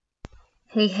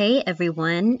Hey,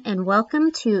 everyone, and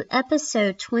welcome to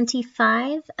episode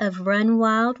 25 of Run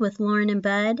Wild with Lauren and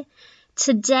Bud.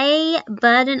 Today,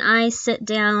 Bud and I sit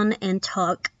down and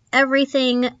talk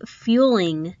everything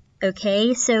fueling,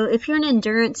 okay? So if you're an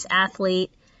endurance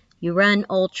athlete, you run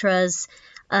ultras,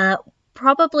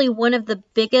 probably one of the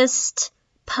biggest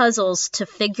puzzles to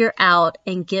figure out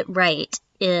and get right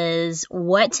is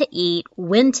what to eat,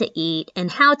 when to eat,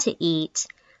 and how to eat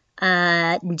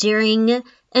during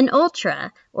an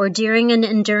ultra or during an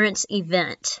endurance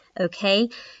event. Okay,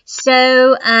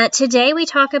 so today we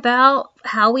talk about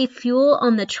how we fuel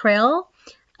on the trail.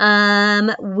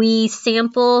 We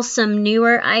sample some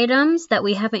newer items that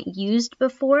we haven't used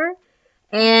before,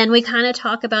 and we kind of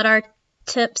talk about our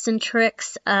tips and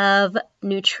tricks of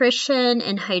nutrition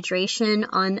and hydration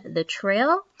on the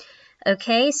trail.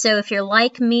 Okay, so if you're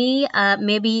like me,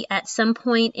 maybe at some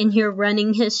point in your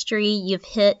running history, you've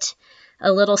hit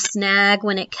a little snag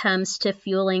when it comes to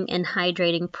fueling and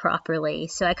hydrating properly.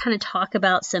 So I kind of talk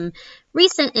about some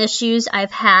recent issues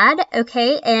I've had,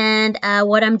 okay, and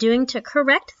what I'm doing to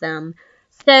correct them.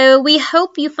 So we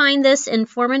hope you find this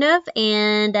informative,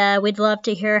 and we'd love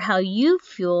to hear how you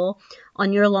fuel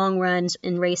on your long runs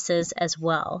and races as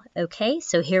well. Okay,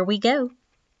 so here we go.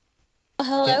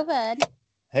 Hello, Bud.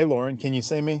 Hey, Lauren, can you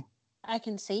see me? I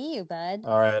can see you, Bud.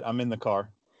 All right, I'm in the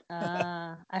car.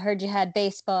 I heard you had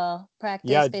baseball practice,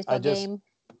 Yeah, baseball I game.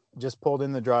 just pulled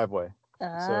in the driveway.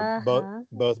 So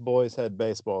both boys had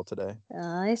baseball today.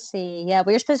 I see. Yeah,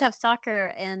 we were supposed to have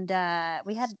soccer, and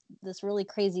we had this really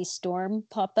crazy storm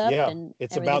pop up, Yeah, and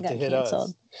it's everything about got to hit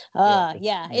canceled. us.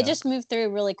 It just moved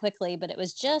through really quickly, but it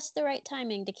was just the right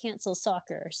timing to cancel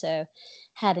soccer. So,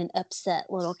 had an upset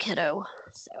little kiddo.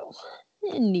 So,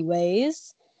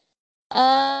 anyways.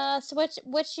 So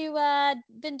what you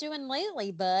been doing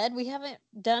lately, Bud? We haven't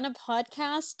done a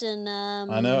podcast in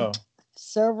I know.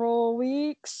 several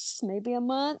weeks, maybe a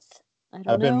month. I don't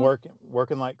know. I've been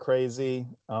working like crazy.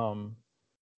 I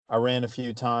ran a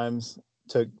few times,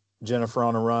 took Jennifer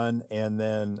on a run, and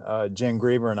then Jen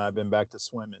Grieber and I've been back to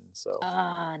swimming. So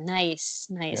nice.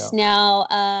 Yeah.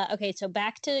 Now, okay, so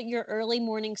back to your early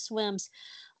morning swims.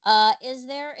 Is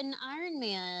there an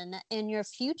Ironman in your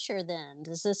future then?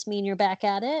 Does this mean you're back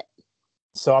at it?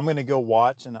 So I'm going to go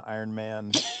watch an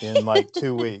Ironman in like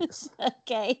 2 weeks.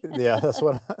 Okay. Yeah, that's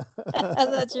what.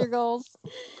 That's your goals.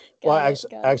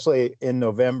 Actually, in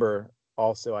November,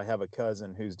 also I have a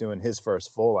cousin who's doing his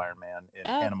first full Ironman in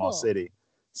Panama cool. City.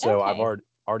 So Okay. I've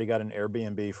already got an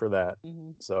Airbnb for that.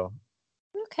 Mm-hmm. So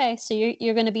okay, so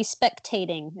you're going to be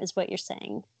spectating, is what you're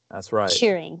saying. That's right.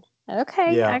 Cheering.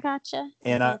 Okay, yeah. I gotcha.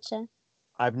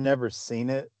 I've never seen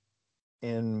it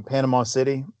in Panama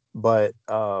City, but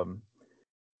I'm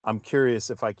curious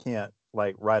if I can't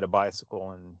like ride a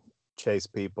bicycle and chase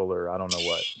people, or I don't know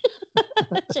what.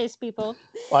 Chase people.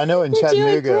 Well, I know in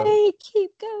Chattanooga. Doing great.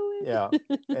 Keep going. Yeah,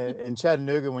 in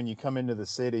Chattanooga, when you come into the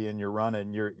city and you're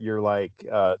running, you're like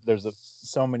there's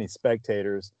so many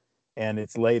spectators, and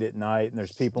it's late at night, and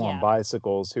there's people on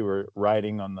bicycles who are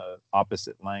riding on the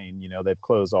opposite lane. You know, they've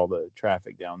closed all the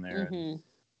traffic down there, Mm-hmm.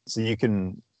 so you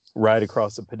can ride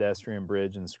across the pedestrian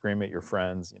bridge and scream at your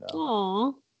friends. You know.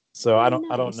 Aww. So I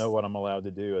don't know what I'm allowed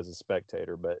to do as a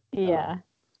spectator, but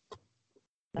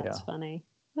that's funny.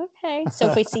 Okay, so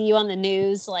if we see you on the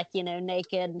news, like,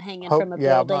 naked and hanging from a building.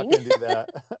 I'm not gonna do that.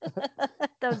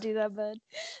 Don't do that, Bud.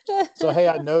 So hey,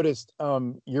 I noticed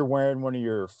you're wearing one of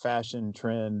your fashion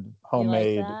trend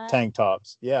homemade tank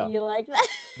tops. Yeah, you like that?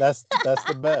 That's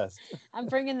the best. I'm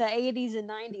bringing the 80s and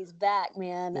 90s back,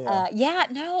 man. It's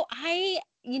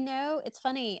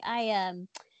funny.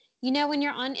 When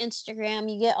you're on Instagram,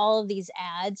 you get all of these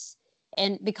ads.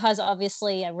 And because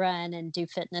obviously I run and do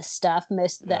fitness stuff,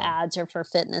 most of the ads are for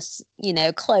fitness,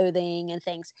 clothing and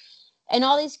things. And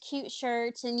all these cute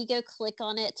shirts, and you go click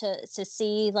on it to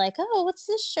see like, oh, what's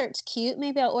this shirt's cute?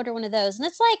 Maybe I'll order one of those. And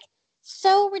it's like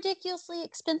so ridiculously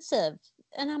expensive.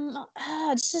 And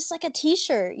it's just like a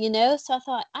t-shirt, So I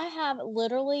thought, I have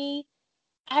literally,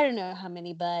 I don't know how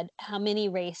many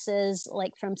races,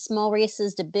 like from small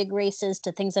races to big races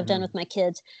to things I've done with my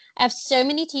kids. I have so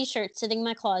many t-shirts sitting in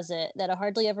my closet that I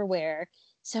hardly ever wear.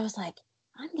 So I was like,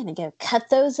 I'm going to go cut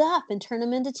those up and turn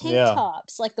them into tank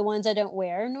tops, like the ones I don't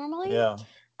wear normally. Yeah.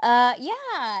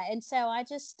 And so I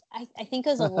think it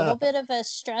was a little bit of a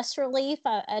stress relief.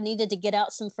 I needed to get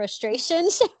out some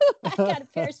frustration. So I got a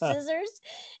pair of scissors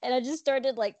and I just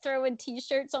started like throwing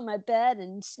t-shirts on my bed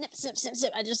and snip, snip, snip,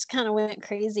 snip. I just kind of went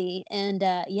crazy. And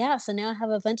so now I have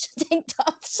a bunch of tank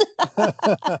tops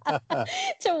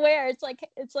to wear. It's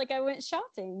like I went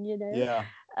shopping, Yeah.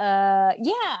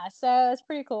 So it's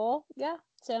pretty cool. Yeah.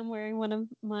 So I'm wearing one of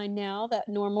mine now that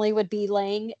normally would be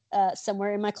laying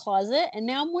somewhere in my closet, and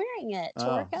now I'm wearing it to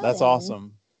work out. That's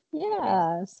awesome.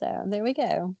 Yeah, so there we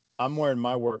go. I'm wearing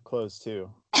my work clothes too.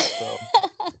 So.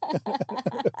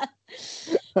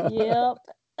 Yep.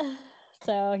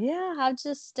 So yeah, I've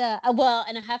just well,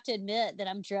 and I have to admit that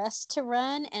I'm dressed to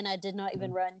run, and I did not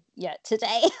even run yet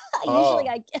today. Usually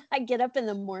I get up in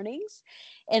the mornings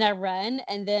and I run,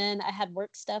 and then I had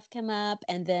work stuff come up,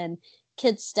 and then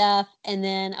kids stuff, and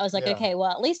then I was like, okay, well,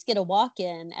 at least get a walk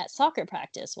in at soccer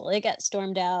practice. Well, it got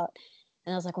stormed out,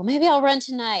 and I was like, well, maybe I'll run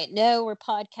tonight. No, we're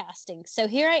podcasting. So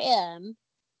here I am,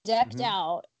 decked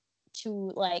out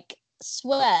to like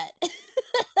sweat,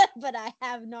 but I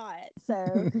have not.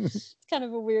 So it's kind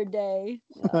of a weird day.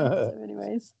 So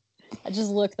anyways, I just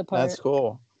look the part. That's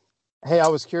cool. Hey, I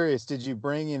was curious, did you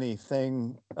bring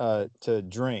anything to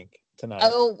drink tonight?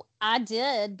 Oh, I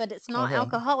did, but it's not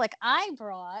alcoholic. I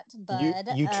brought, Bud.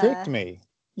 You tricked me.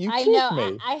 I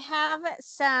know. I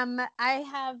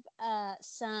have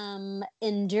some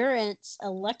endurance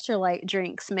electrolyte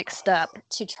drinks mixed up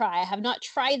to try. I have not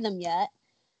tried them yet.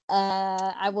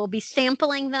 I will be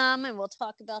sampling them, and we'll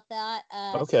talk about that.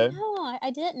 Okay. No,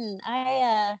 I didn't.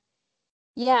 I'm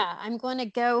going to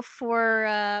go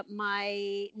for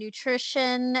my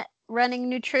running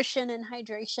nutrition and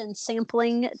hydration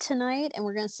sampling tonight, and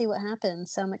we're going to see what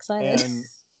happens. So I'm excited.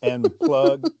 And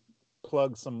plug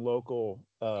some local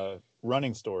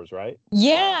running stores, right?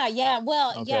 Yeah.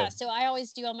 Well, okay. Yeah. So I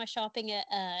always do all my shopping at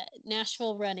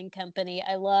Nashville Running Company.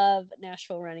 I love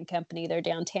Nashville Running Company. They're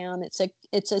downtown. It's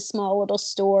a small little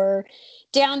store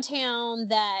downtown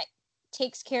that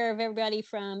takes care of everybody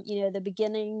from the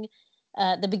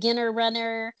beginner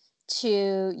runner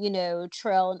to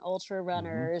trail and ultra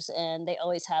runners, and they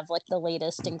always have like the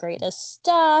latest and greatest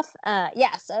stuff.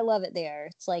 Yes, I love it there.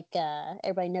 It's like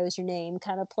everybody knows your name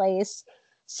kind of place.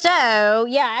 So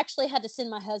yeah, I actually had to send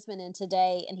my husband in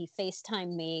today, and he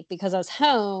FaceTimed me because I was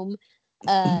home.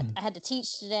 I had to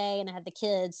teach today, and I had the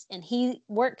kids, and he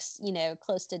works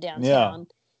close to downtown.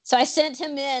 So I sent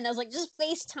him in. I was like, just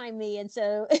FaceTime me. And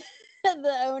so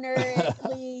the owner,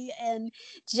 Lee and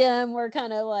Jim, were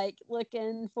kind of like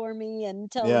looking for me and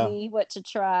telling me what to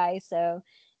try. So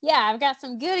yeah, I've got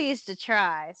some goodies to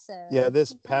try. So yeah,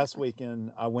 this past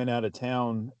weekend I went out of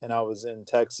town, and I was in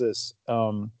Texas,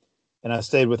 and I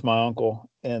stayed with my uncle,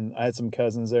 and I had some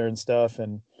cousins there and stuff,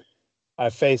 and I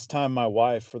FaceTimed my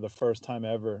wife for the first time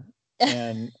ever,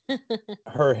 and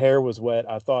her hair was wet.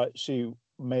 I thought she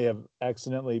may have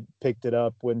accidentally picked it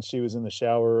up when she was in the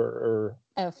shower or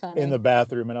in the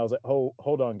bathroom, and I was like, "Oh,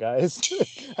 hold on, guys."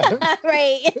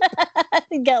 Right.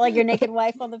 You got like your naked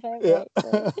wife on the phone. Yeah.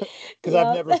 Because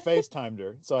I've never FaceTimed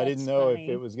her, so I didn't know if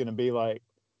it was going to be like,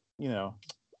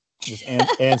 just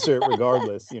answer it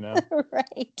regardless,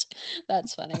 Right.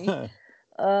 That's funny.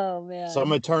 Oh man. So I'm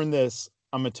gonna turn this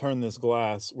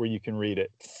glass where you can read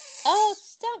it. Oh,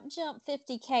 Stump Jump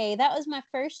 50K. That was my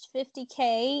first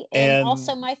 50K and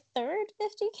also my third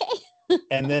 50K.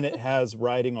 And then it has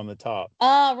writing on the top.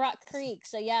 Rock Creek.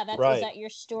 So yeah, is that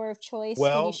your store of choice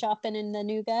when you shopping in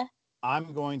Nanuga?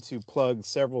 I'm going to plug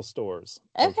several stores.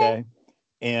 Okay.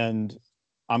 And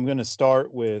I'm going to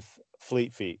start with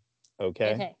Fleet Feet.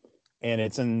 Okay. And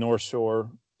it's in the North Shore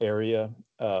area.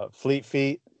 Fleet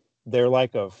Feet, they're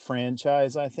like a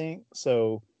franchise, I think.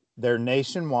 So they're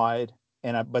nationwide,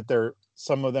 but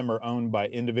some of them are owned by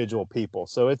individual people.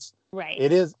 So it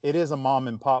is a mom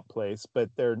and pop place,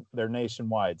 but they're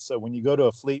nationwide. So when you go to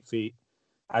a Fleet Feet,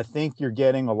 I think you're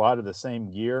getting a lot of the same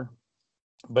gear,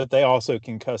 but they also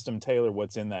can custom tailor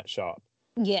what's in that shop.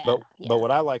 Yeah. But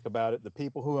what I like about it, the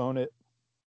people who own it,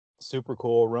 super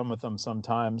cool, run with them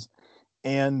sometimes,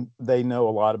 and they know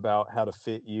a lot about how to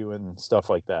fit you and stuff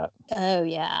like that. Oh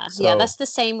yeah. So, that's the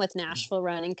same with Nashville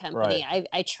Running Company. Right.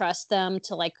 I trust them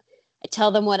to I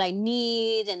tell them what I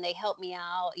need and they help me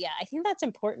out. Yeah, I think that's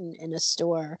important in a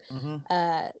store.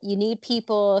 Mm-hmm. You need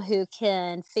people who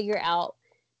can figure out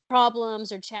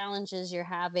problems or challenges you're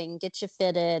having, get you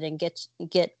fitted, and get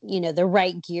the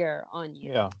right gear on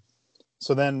you. Yeah.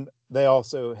 So then they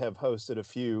also have hosted a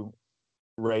few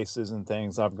races and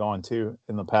things I've gone to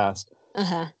in the past.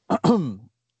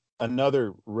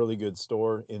 Another really good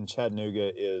store in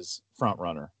Chattanooga is Front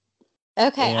Runner.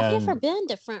 Okay, I've never been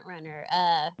to Front Runner.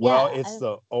 It's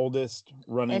the oldest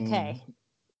running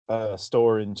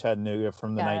store in Chattanooga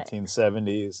from the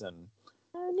 1970s, and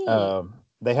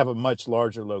they have a much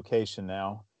larger location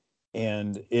now,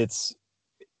 and it's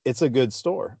a good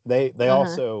store. They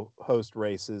also host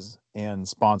races and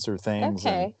sponsor things.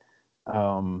 Okay.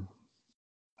 And,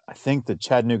 I think the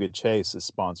Chattanooga Chase is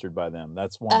sponsored by them.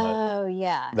 That's one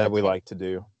that we like to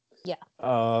do. Yeah.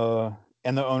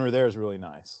 and the owner there is really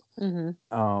nice.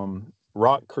 Mm-hmm.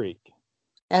 Rock Creek.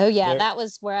 Oh yeah, that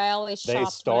was where I always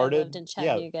shopped when I lived in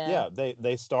Chattanooga.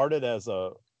 They started as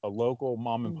a local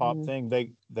mom and pop Mm-hmm.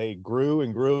 thing. They grew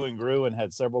and grew and grew and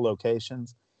had several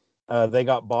locations. They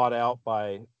got bought out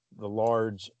by the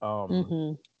large.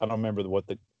 Mm-hmm. I don't remember what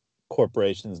the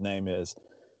corporation's name is,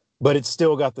 but it's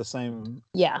still got the same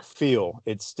feel.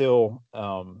 It's still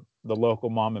the local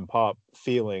mom and pop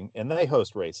feeling, and they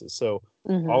host races. So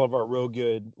all of our real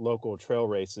good local trail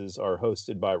races are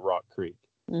hosted by Rock Creek.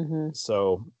 Mm-hmm.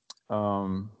 So,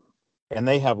 and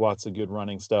they have lots of good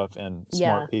running stuff and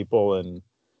smart people. And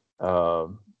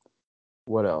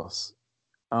what else?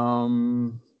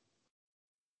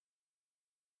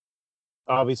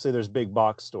 Obviously there's big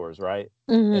box stores, right?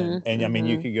 And I mean,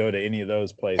 you could go to any of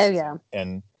those places. Oh yeah.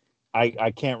 And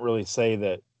I can't really say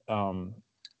that,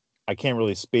 I can't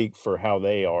really speak for how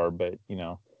they are, but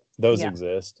those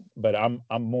exist. But I'm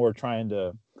more trying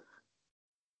to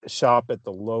shop at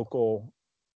the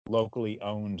locally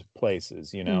owned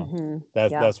places.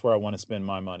 That's where I want to spend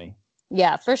my money.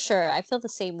 Yeah, for sure. I feel the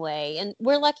same way. And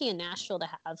we're lucky in Nashville to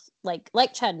have like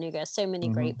Chattanooga, so many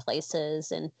great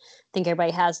places, and I think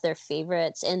everybody has their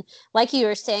favorites. And like you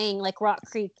were saying, like Rock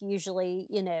Creek usually,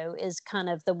 is kind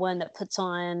of the one that puts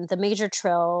on the major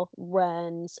trail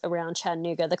runs around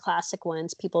Chattanooga, the classic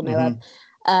ones people know of.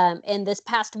 And this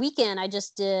past weekend I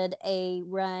just did a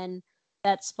run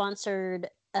that's sponsored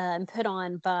and put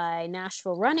on by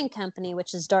Nashville Running Company,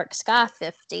 which is Dark Sky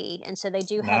 50. And so they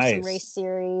do have some race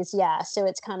series. Yeah. So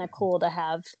it's kind of cool to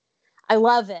have. I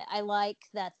love it. I like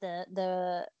that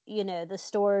the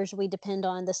stores we depend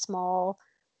on, the small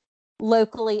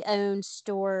locally owned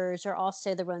stores, are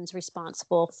also the ones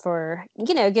responsible for,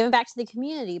 giving back to the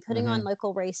community, putting on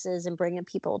local races and bringing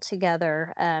people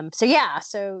together. So yeah,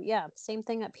 same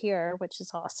thing up here, which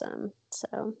is awesome.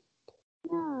 So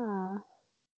yeah.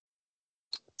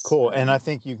 Cool. And I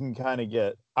think you can kind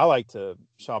of I like to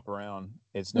shop around.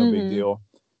 It's no big deal.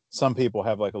 Some people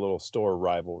have like a little store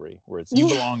rivalry where it's you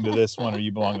belong to this one or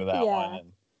you belong to that one.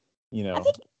 And, I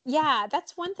think,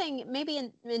 that's one thing. Maybe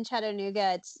in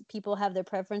Chattanooga, it's people have their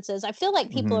preferences. I feel like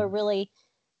people are really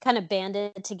kind of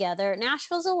banded together.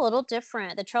 Nashville's a little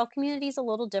different. The trail community is a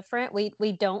little different.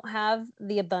 We don't have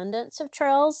the abundance of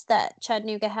trails that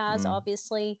Chattanooga has.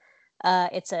 Obviously,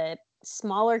 it's a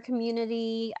smaller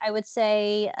community, I would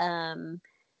say.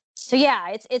 So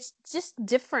yeah, it's just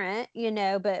different,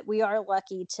 but we are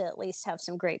lucky to at least have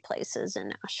some great places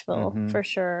in Nashville for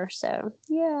sure. So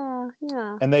yeah.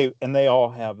 And they all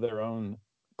have their own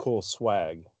cool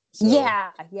swag. So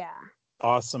yeah.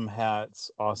 Awesome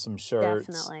hats, awesome shirts.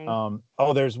 Definitely.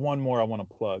 There's one more I want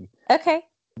to plug. Okay.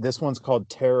 This one's called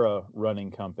Terra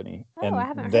Running Company. And I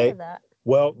haven't heard of that.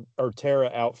 Or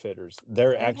Terra Outfitters.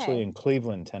 They're actually in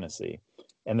Cleveland, Tennessee,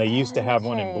 and they used to have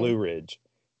one in Blue Ridge,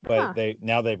 but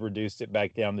they've reduced it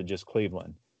back down to just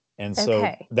Cleveland. And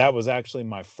so that was actually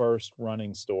my first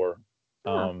running store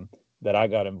that I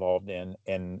got involved in,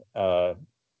 and I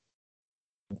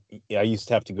used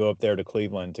to have to go up there to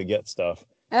Cleveland to get stuff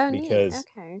because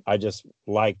I just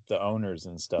liked the owners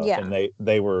and stuff, and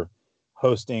they were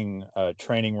hosting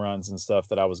training runs and stuff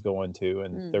that I was going to,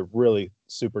 and they're really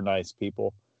super nice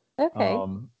people.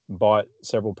 Bought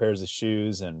several pairs of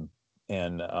shoes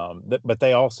but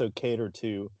they also cater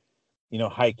to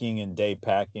hiking and day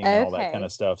packing and all that kind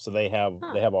of stuff, so they have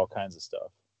all kinds of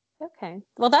stuff.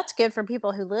 Well, that's good for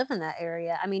people who live in that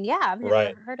area. I mean, I've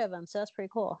never heard of them, so that's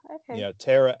pretty cool.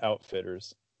 Terra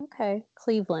Outfitters.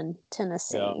 Cleveland,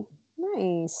 Tennessee.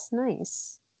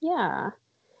 Nice. Yeah.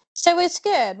 So it's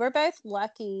good. We're both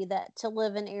lucky to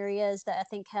live in areas that I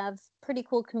think have pretty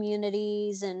cool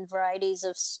communities and varieties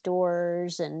of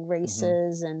stores and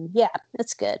races. And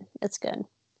it's good.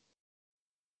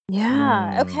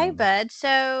 Yeah. Okay, bud.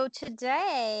 So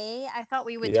today I thought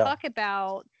we would talk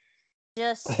about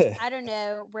just, I don't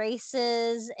know,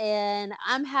 races, and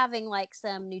I'm having like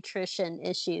some nutrition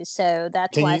issues. So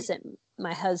that's why I sent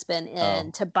my husband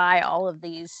in to buy all of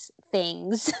these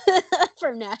things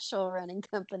from Nashville Running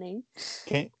Company.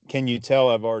 Can you tell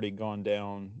I've already gone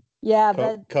down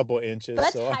couple inches?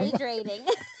 That's so hydrating.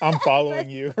 I'm following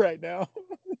you right now.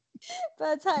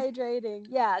 That's hydrating.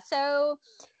 Yeah. So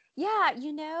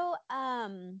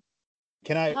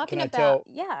can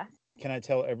I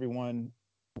tell everyone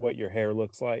what your hair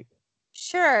looks like?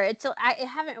 Sure. I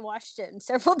haven't washed it in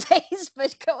several days,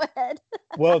 but go ahead.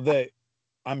 Well,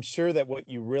 I'm sure that what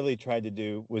you really tried to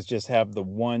do was just have the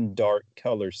one dark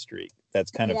color streak that's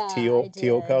kind of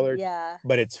teal colored. Yeah.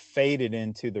 But it's faded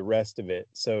into the rest of it.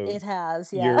 So it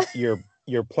has, yeah.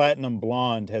 Your platinum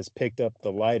blonde has picked up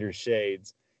the lighter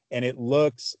shades, and it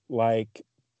looks like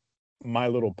My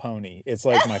Little Pony. It's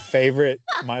like my favorite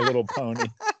My Little Pony.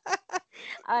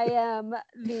 I am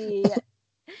the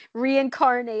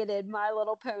reincarnated My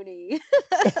Little Pony.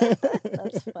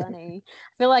 That's funny.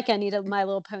 I feel like I need a My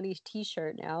Little Pony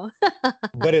t-shirt now.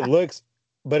 But it looks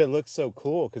so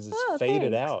cool because it's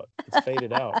faded thanks. out. It's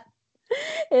faded out.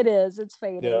 It is. It's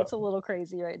fading. Yeah. It's a little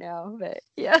crazy right now, but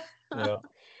yeah. Yeah.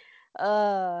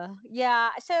 Yeah,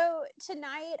 so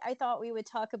tonight I thought we would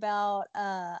talk about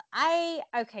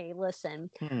okay, listen.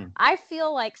 I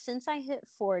feel like since I hit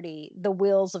 40, the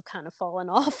wheels have kind of fallen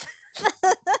off.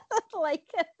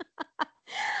 Like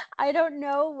I don't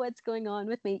know what's going on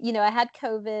with me. You know, I had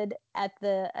COVID at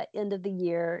the end of the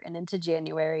year and into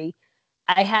January.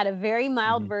 I had a very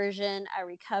mild version. I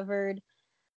recovered.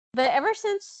 But ever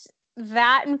since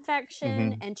that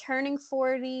infection and turning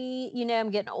 40, you know, I'm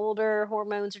getting older,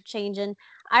 hormones are changing.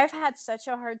 I've had such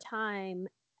a hard time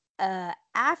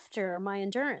after my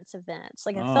endurance events.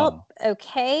 Like I felt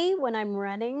okay when I'm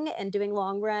running and doing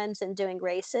long runs and doing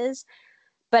races,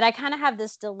 but I kind of have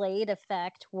this delayed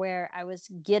effect where I was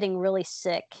getting really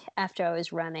sick after I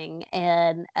was running.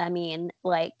 And I mean,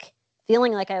 like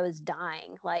feeling like I was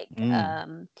dying, like,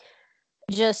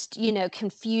 just, you know,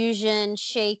 confusion,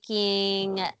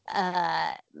 shaking,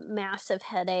 massive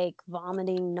headache,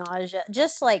 vomiting, nausea,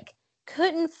 just like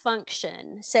couldn't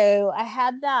function. So I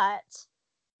had that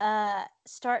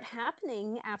start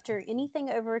happening after anything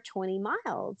over 20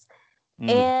 miles.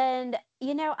 And,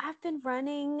 you know, I've been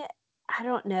running, I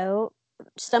don't know,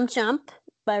 Stump Jump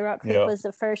by Rock Creek was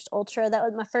the first ultra. That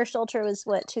was my first ultra was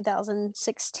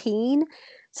 2016.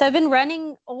 So I've been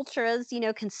running ultras, you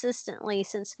know, consistently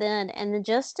since then. And then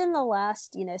just in the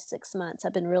last, you know, 6 months,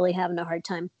 I've been really having a hard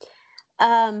time.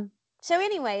 So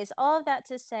anyways, all of that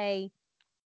to say,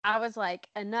 I was like,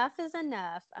 enough is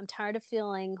enough. I'm tired of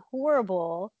feeling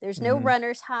horrible. There's no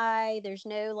runner's high. There's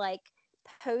no like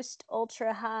post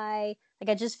ultra high. Like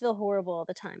I just feel horrible all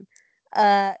the time.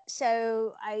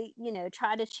 So I, you know,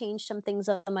 try to change some things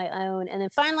on my own. And then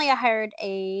finally I hired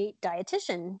a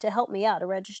dietitian to help me out, a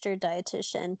registered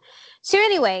dietitian. So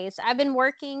anyways, I've been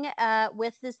working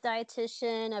with this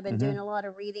dietitian. I've been doing a lot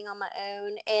of reading on my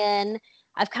own, and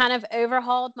I've kind of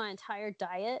overhauled my entire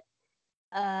diet,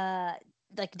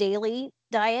 like daily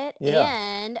diet,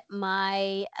 and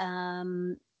my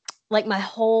like my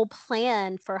whole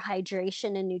plan for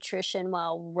hydration and nutrition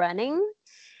while running.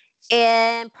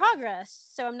 And progress.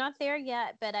 So I'm not there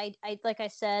yet, but I like I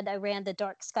said, I ran the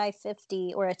Dark Sky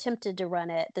 50, or attempted to run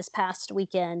it this past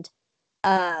weekend.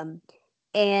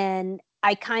 And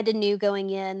I kind of knew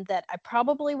going in that I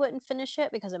probably wouldn't finish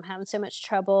it because I'm having so much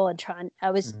trouble and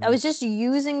I was just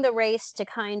using the race to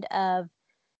kind of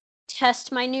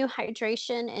test my new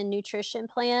hydration and nutrition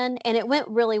plan, and it went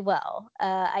really well.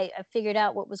 I figured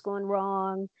out what was going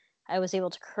wrong. I was able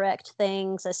to correct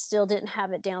things. I still didn't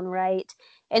have it down right.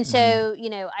 And so, you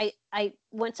know, I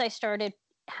once I started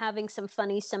having some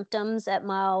funny symptoms at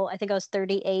mile, I think I was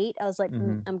 38, I was like,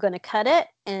 I'm going to cut it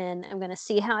and I'm going to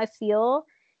see how I feel.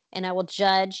 And I will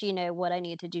judge, you know, what I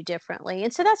need to do differently.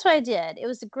 And so that's what I did. It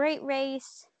was a great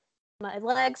race. My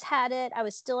legs had it. I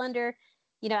was still under,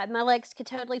 you know, my legs could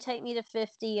totally take me to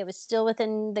 50. I was still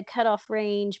within the cutoff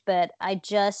range, but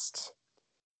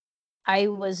I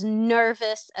was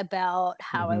nervous about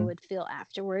how I would feel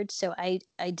afterwards. So I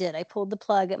did. I pulled the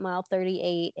plug at mile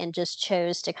 38 and just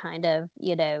chose to kind of,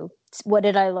 you know, what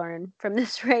did I learn from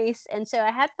this race? And so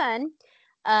I had fun.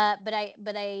 But I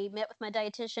met with my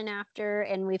dietitian after,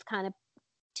 and we've kind of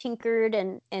tinkered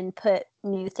and put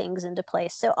new things into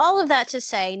place. So all of that to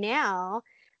say, now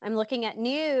I'm looking at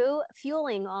new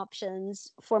fueling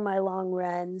options for my long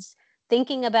runs,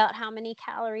 thinking about how many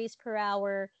calories per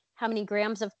hour, how many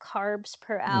grams of carbs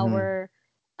per hour,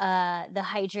 the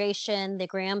hydration, the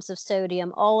grams of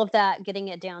sodium, all of that, getting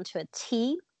it down to a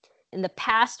T. In the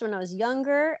past, when I was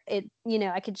younger, it, you know,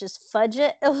 I could just fudge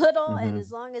it a little, and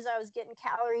as long as I was getting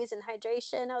calories and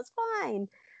hydration, I was fine.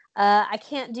 I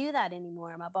can't do that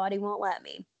anymore. My body won't let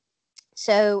me.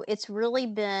 So it's really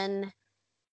been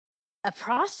a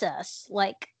process,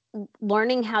 like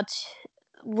learning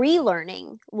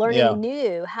learning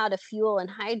anew how to fuel and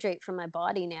hydrate for my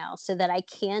body now so that I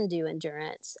can do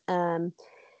endurance.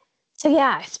 So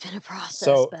yeah, it's been a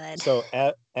process, bud. So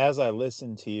as I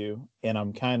listen to you, and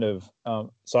I'm kind of,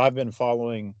 so I've been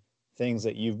following things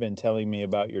that you've been telling me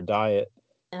about your diet,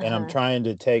 and I'm trying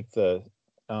to take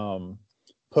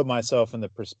put myself in the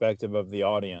perspective of the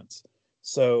audience.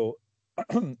 So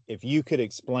if you could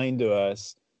explain to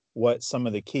us what some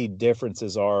of the key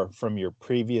differences are from your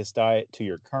previous diet to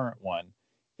your current one.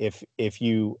 If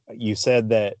you said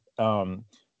that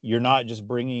you're not just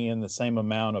bringing in the same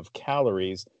amount of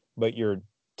calories, but you're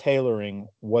tailoring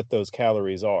what those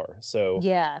calories are. So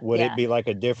would it be like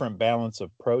a different balance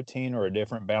of protein or a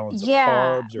different balance of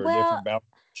carbs or a different balance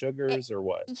of sugars or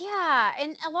what? Yeah.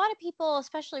 And a lot of people,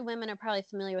 especially women, are probably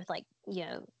familiar with like,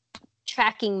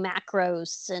 tracking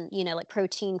macros and, like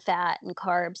protein, fat, and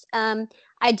carbs.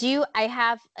 I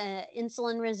have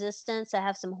insulin resistance. I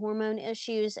have some hormone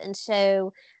issues. And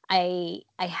so I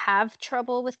have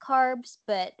trouble with carbs,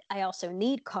 but I also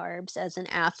need carbs as an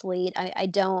athlete.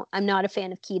 I'm not a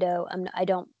fan of keto. I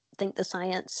don't think the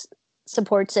science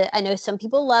supports it. I know some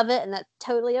people love it, and that's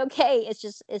totally okay.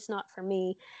 It's not for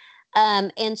me.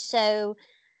 And so,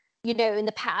 in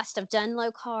the past I've done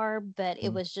low carb, but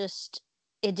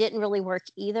it didn't really work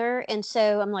either. And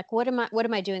so I'm like, what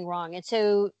am I doing wrong? And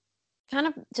so, kind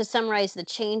of to summarize the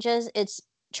changes, it's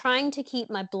trying to keep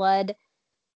my blood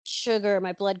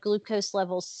glucose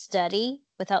levels steady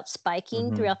without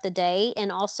spiking throughout the day,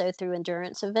 and also through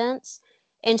endurance events.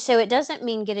 And so it doesn't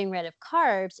mean getting rid of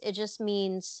carbs. It just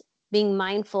means being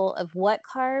mindful of what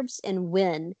carbs and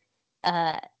when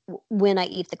I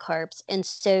eat the carbs. And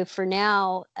so for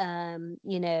now,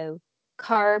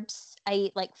 carbs, I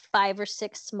eat like 5 or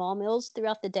 6 small meals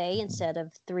throughout the day instead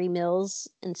of 3 meals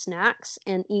and snacks.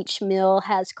 And each meal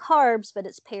has carbs, but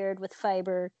it's paired with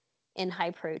fiber and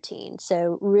high protein.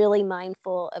 So really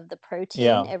mindful of the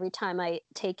protein every time I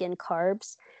take in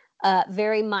carbs.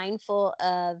 Very mindful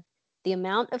of the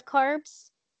amount of carbs.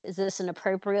 Is this an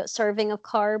appropriate serving of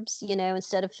carbs?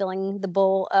 Instead of filling the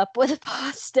bowl up with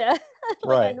pasta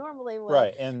like I normally would.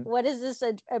 Right. And what is this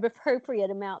an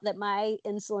appropriate amount that my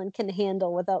insulin can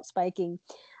handle without spiking?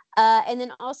 And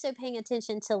then also paying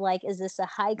attention to, like, is this a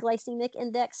high glycemic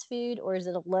index food or is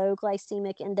it a low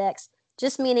glycemic index?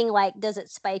 Just meaning, like, does it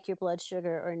spike your blood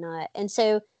sugar or not? And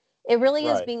so it really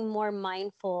is being more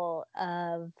mindful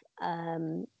of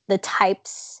the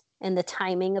types and the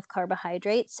timing of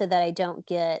carbohydrates so that I don't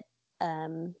get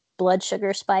blood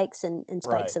sugar spikes and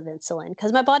spikes of insulin,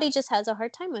 because my body just has a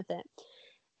hard time with it.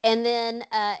 And then,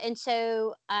 and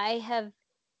so I have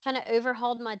kind of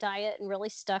overhauled my diet and really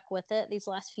stuck with it these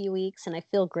last few weeks, and I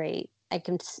feel great. I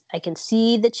can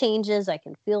see the changes. I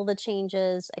can feel the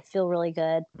changes. I feel really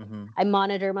good. I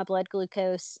monitor my blood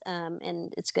glucose,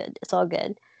 and it's good. It's all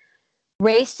good.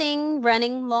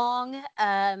 Running long,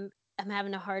 I'm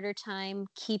having a harder time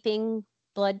keeping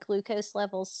blood glucose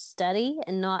levels steady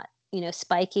and not,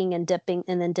 spiking and dipping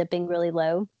and then dipping really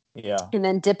low. Yeah. And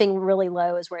then dipping really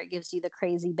low is where it gives you the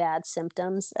crazy bad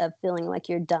symptoms of feeling like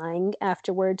you're dying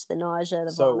afterwards, the nausea,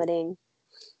 the vomiting.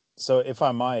 So if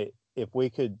we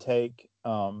could take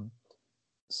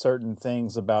certain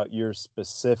things about your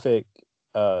specific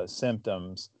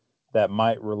symptoms that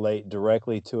might relate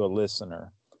directly to a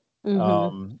listener.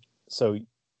 So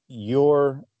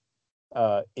your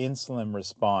insulin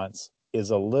response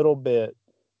is a little bit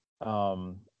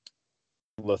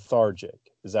lethargic.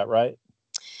 Is that right?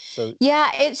 So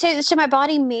yeah, so my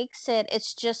body makes it.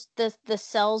 It's just the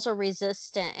cells are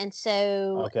resistant, and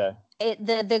so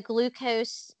the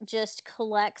glucose just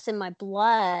collects in my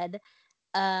blood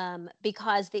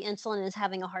because the insulin is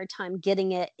having a hard time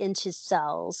getting it into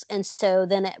cells, and so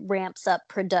then it ramps up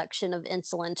production of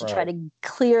insulin to try to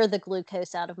clear the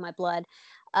glucose out of my blood.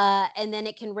 And then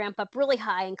it can ramp up really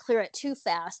high and clear it too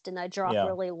fast, and I drop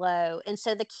really low. And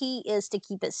so the key is to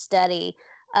keep it steady,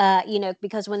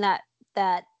 because when that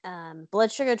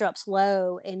blood sugar drops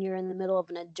low and you're in the middle of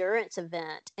an endurance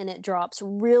event and it drops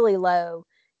really low,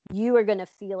 you are going to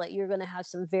feel it. You're going to have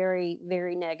some very,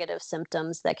 very negative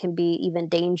symptoms that can be even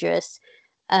dangerous.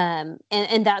 And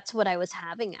that's what I was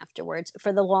having afterwards.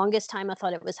 For the longest time, I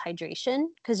thought it was hydration,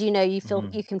 because,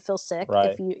 you can feel sick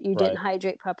if you didn't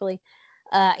hydrate properly.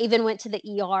 Even went to the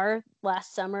ER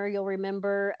last summer, you'll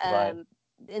remember,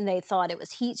 and they thought it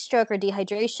was heat stroke or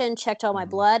dehydration, checked all my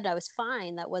blood, and I was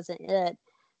fine. That wasn't it.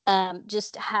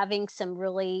 Just having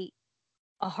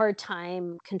a hard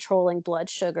time controlling blood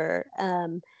sugar.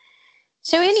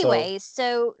 So anyway,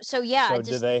 so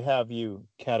do they have you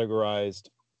categorized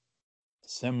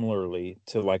similarly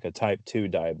to like a type 2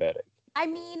 diabetic? I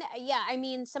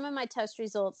mean, some of my test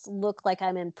results look like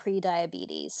I'm in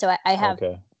pre-diabetes. So I have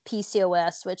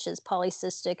PCOS, which is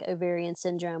polycystic ovarian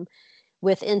syndrome,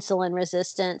 with insulin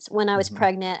resistance. When I was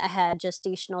pregnant, I had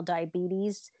gestational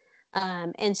diabetes.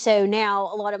 And so now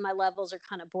a lot of my levels are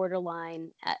kind of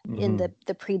borderline in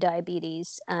the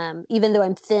pre-diabetes. Even though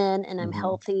I'm thin and I'm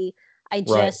healthy,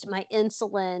 my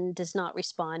insulin does not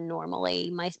respond normally.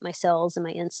 My cells and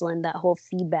my insulin, that whole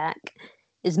feedback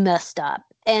is messed up.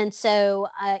 And so,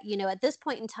 at this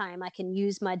point in time, I can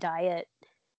use my diet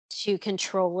to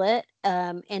control it.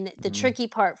 And the tricky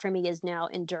part for me is now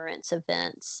endurance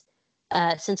events.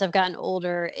 Since I've gotten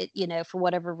older, for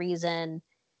whatever reason,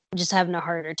 just having a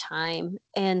harder time.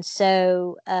 And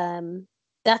so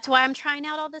that's why I'm trying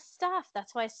out all this stuff.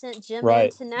 That's why I sent Jim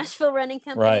into Nashville Running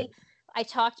Company. Right. I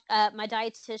talked, my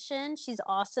dietitian, she's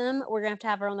awesome. We're going to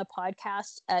have her on the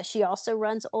podcast. She also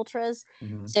runs ultras.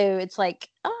 Mm-hmm. So it's like,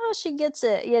 oh, she gets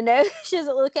it, you know, she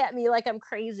doesn't look at me like I'm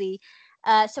crazy.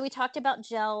 So we talked about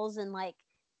gels and like,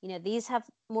 you know, these have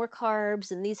more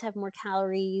carbs and these have more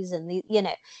calories and the, you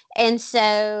know, and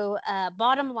so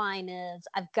bottom line is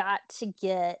I've got to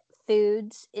get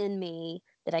foods in me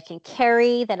that I can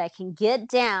carry, that I can get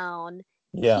down,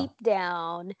 keep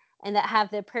down, and that have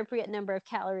the appropriate number of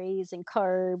calories and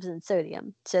carbs and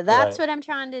sodium. So that's what I'm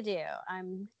trying to do.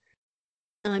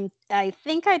 I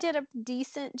think I did a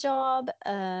decent job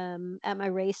at my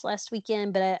race last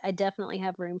weekend, but I definitely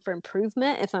have room for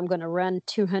improvement if I'm going to run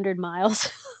 200 miles.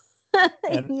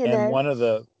 And one of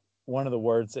the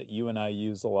words that you and I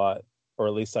use a lot, or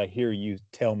at least I hear you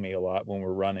tell me a lot when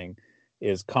we're running,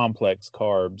 is complex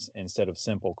carbs instead of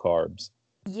simple carbs.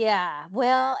 Yeah,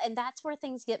 well, and that's where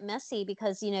things get messy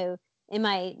because, you know, in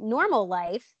my normal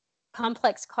life,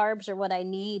 complex carbs are what I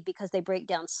need because they break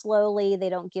down slowly. They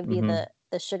don't give you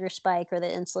the sugar spike or the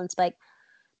insulin spike.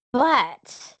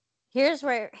 But here's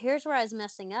where I was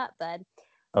messing up, bud.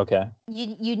 Okay.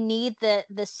 You need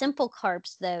the simple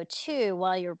carbs though too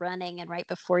while you're running and right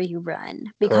before you run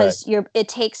because it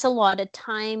takes a lot of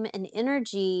time and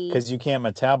energy because you can't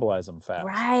metabolize them fast,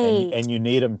 right? And you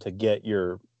need them to get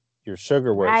your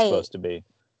sugar where it's supposed to be.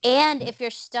 And if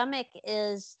your stomach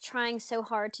is trying so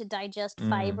hard to digest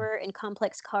fiber and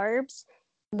complex carbs,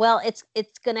 well, it's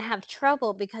going to have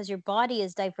trouble because your body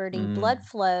is diverting blood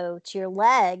flow to your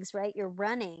legs, right? You're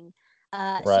running.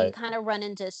 So you kind of run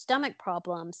into stomach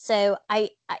problems. So I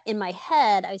in my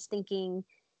head, I was thinking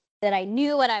that I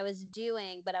knew what I was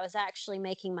doing, but I was actually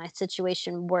making my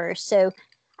situation worse. So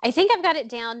I think I've got it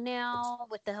down now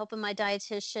with the help of my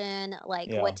dietitian,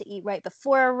 like what to eat right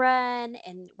before a run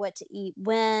and what to eat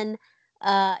when.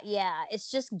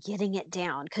 It's just getting it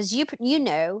down because you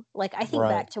know, like I think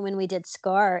back to when we did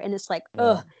SCAR, and it's like,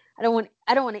 oh, I don't want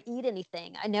to eat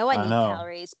anything. I know I need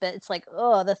calories, but it's like,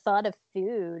 oh, the thought of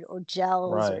food or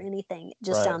gels or anything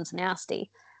just sounds nasty.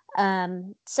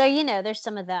 So you know, there's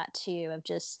some of that too of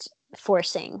just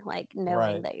forcing, like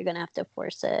knowing that you're gonna have to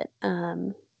force it.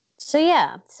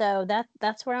 So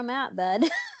that's where I'm at, bud.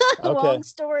 Long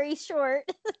story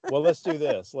short. Well, let's do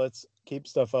this. Let's keep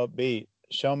stuff upbeat.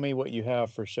 Show me what you have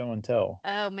for show and tell.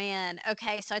 Oh man.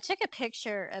 Okay. So I took a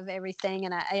picture of everything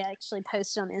and I actually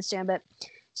posted on Instagram, but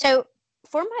so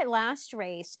for my last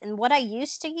race and what I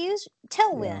used to use,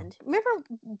 Tailwind. Remember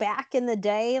back in the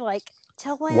day, like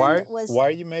Tailwind Why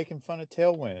are you making fun of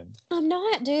Tailwind? I'm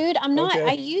not, dude. I'm not.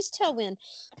 I used Tailwind,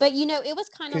 but you know, it was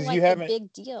kind of like a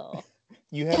big deal.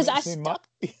 You haven't seen my...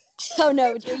 Oh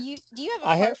no! Do you have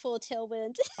a car full of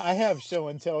Tailwind? I have show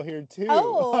and tell here too.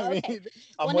 Oh, okay.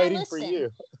 I'm waiting for you.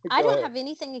 I don't have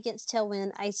anything against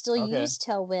Tailwind. I still use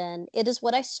Tailwind. It is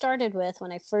what I started with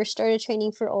when I first started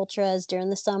training for ultras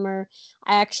during the summer.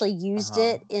 I actually used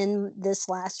it in this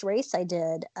last race I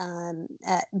did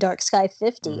at Dark Sky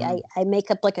 50. I make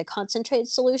up like a concentrated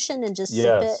solution and just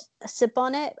sip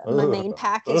on it. My main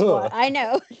pack is water. I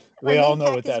know. We all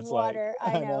know what that's water.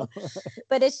 Like. I know.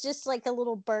 But it's just like a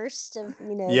little burst of,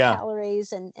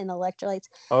 calories and electrolytes.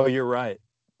 Oh, you're right.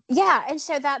 Yeah, and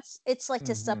so it's like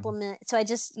to supplement. So I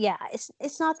just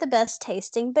it's not the best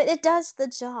tasting, but it does the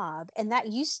job. And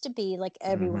that used to be like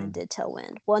everyone did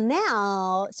Tailwind. Well,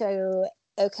 now, so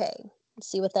okay,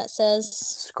 let's see what that says.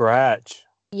 Scratch.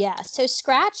 Yeah, so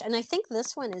Scratch, and I think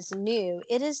this one is new.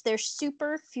 It is their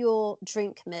Super Fuel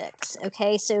drink mix.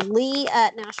 Okay, so Lee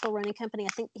at Nashville Running Company,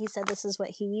 I think he said this is what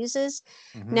he uses.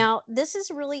 Now, this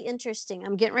is really interesting.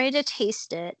 I'm getting ready to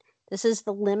taste it. This is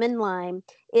the lemon lime.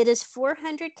 It is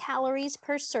 400 calories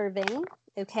per serving.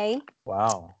 Okay.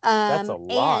 Wow. That's a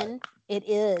lot. And it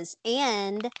is.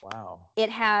 And it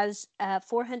has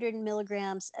 400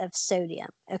 milligrams of sodium.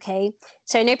 Okay.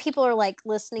 So I know people are like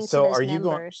listening to those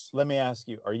numbers. Let me ask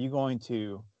you, are you going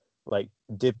to like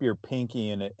dip your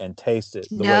pinky in it and taste it?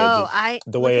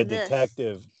 The way a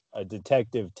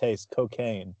detective tastes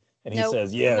cocaine. And he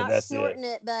says, yeah, I'm not that's snorting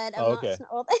it, bud.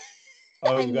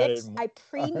 I'm I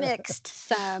pre-mixed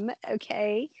some.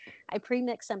 Okay. I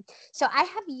pre-mixed some. So I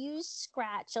have used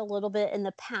Scratch a little bit in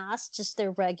the past, just their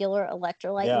regular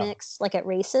electrolyte mix, like at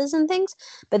races and things.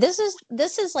 But this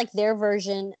is like their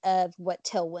version of what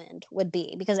Tailwind would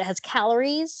be because it has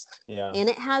calories and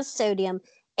it has sodium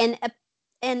and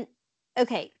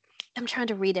okay, I'm trying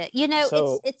to read it. You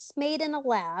know, it's made in a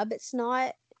lab. It's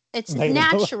not. It's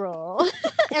natural.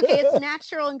 okay, it's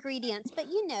natural ingredients, but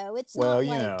it's Well,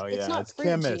 not like it's not it's fruit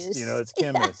chemists. juice. It's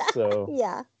chemists. So,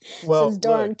 Yeah. well, Those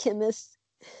darn look, chemists.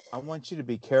 I want you to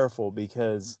be careful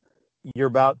because you're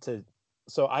about to.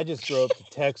 So I just drove to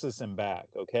Texas and back.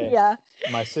 Okay, Yeah.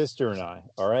 my sister and I.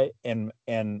 All right, and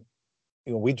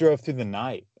we drove through the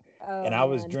night, Oh, and I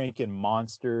was man. drinking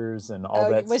Monsters and all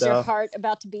that was stuff. your heart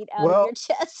about to beat out of your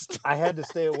chest? I had to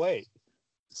stay awake.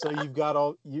 So you've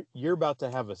got you're about to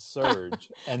have a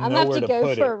surge and I'm nowhere to to go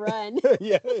put for it. a run.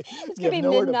 Yeah, It's gonna be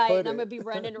midnight, and I'm gonna be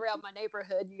running around my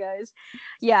neighborhood, you guys.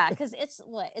 Yeah, because it's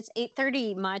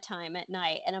 8:30 my time at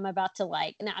night, and I'm about to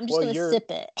now I'm just gonna sip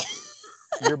it.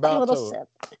 You're about to sip.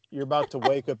 You're about to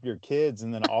wake up your kids,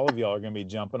 and then all of y'all are gonna be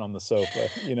jumping on the sofa.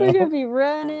 We're gonna be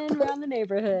running around the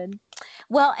neighborhood.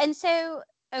 Well, and so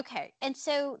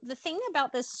the thing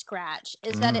about this scratch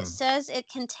is that it says it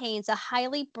contains a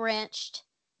highly branched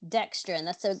dextrin.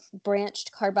 That's a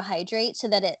branched carbohydrate, so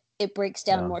that it breaks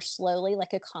down more slowly,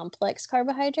 like a complex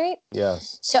carbohydrate.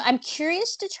 Yes. So I'm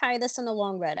curious to try this in a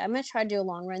long run. I'm going to try to do a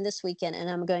long run this weekend, and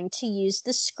I'm going to use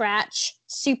the Scratch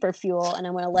Super Fuel, and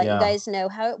I'm going to let you guys know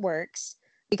how it works,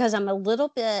 because I'm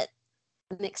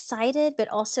excited, but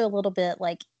also a little bit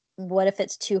like, what if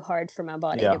it's too hard for my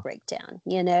body to break down,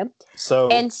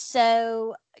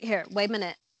 So here, wait a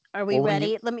minute. Are we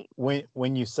ready?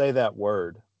 When you say that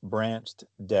word, branched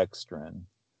dextrin.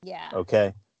 Yeah.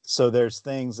 Okay. So there's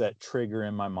things that trigger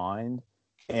in my mind,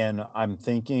 and I'm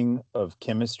thinking of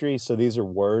chemistry. So these are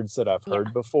words that I've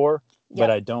heard before,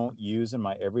 but I don't use in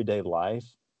my everyday life.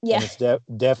 Yeah. And it's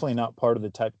definitely not part of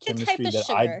the type of chemistry that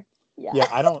sugar.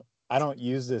 I don't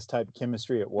use this type of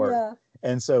chemistry at work. Yeah.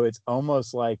 And so it's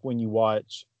almost like when you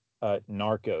watch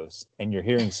Narcos and you're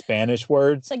hearing Spanish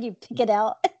words. It's like you pick it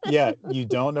out. Yeah, you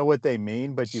don't know what they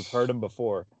mean, but you've heard them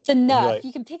before. It's enough.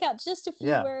 You can pick out just a few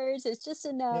words. It's just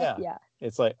enough. Yeah.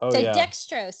 It's like,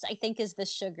 dextrose, I think, is the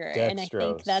sugar. Dextrose. And I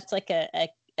think that's like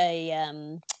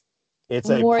it's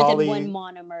more than one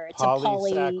monomer. It's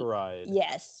polysaccharide.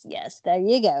 Yes. There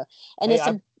you go.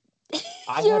 And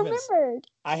remembered.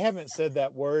 I haven't said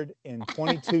that word in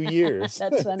 22 years.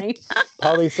 That's funny.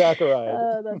 Polysaccharide.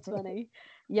 Oh, that's funny.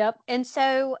 Yep. And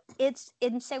so it's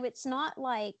not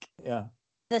like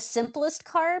the simplest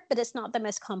carb, but it's not the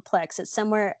most complex. It's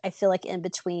somewhere, I feel like, in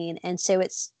between. And so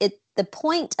the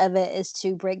point of it is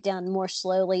to break down more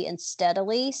slowly and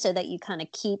steadily, so that you kind of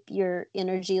keep your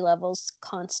energy levels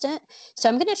constant. So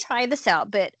I'm going to try this out.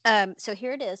 But so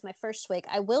here it is, my first swig.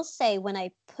 I will say, when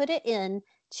I put it in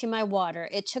to my water,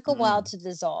 it took a while to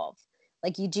dissolve.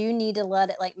 Like, you do need to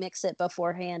let it mix it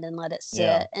beforehand and let it sit.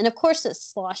 Yeah. And of course it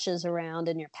sloshes around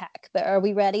in your pack. But are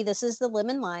we ready? This is the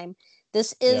lemon lime.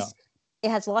 This is,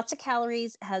 it has lots of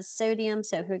calories, it has sodium.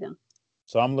 So here we go.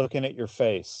 So I'm looking at your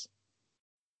face.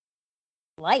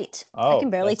 Light. I can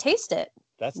barely taste it.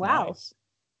 That's nice.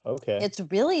 Okay. It's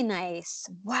really nice.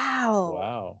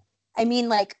 Wow. I mean,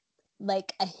 like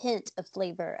a hint of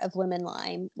flavor of lemon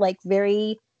lime, like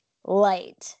very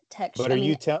light texture. But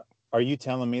are you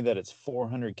telling me that it's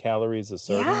 400 calories a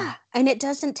serving? Yeah, and it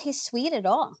doesn't taste sweet at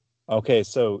all. Okay,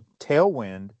 so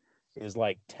Tailwind is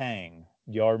like Tang.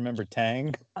 Y'all remember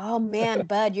Tang? Oh man,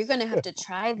 Bud, you're gonna have to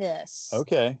try this.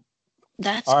 Okay.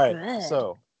 That's all right. Good.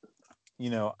 So,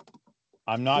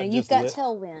 I'm not. You've got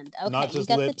Tailwind. Okay, not just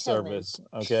lip service.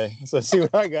 Okay, so see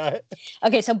what I got.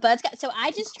 Okay, so Bud's got. So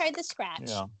I just tried the Scratch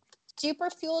Super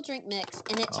Fuel drink mix,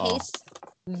 and it tastes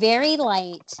very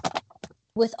light,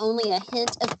 with only a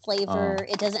hint of flavor.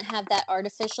 It doesn't have that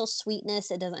artificial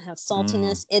sweetness. It doesn't have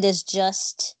saltiness. It is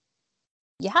just,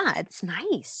 it's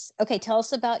nice. Okay, tell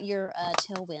us about your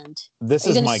Tailwind. This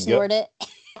is my snort it.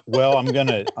 Well, I'm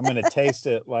gonna taste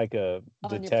it like a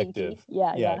detective.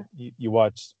 Yeah. You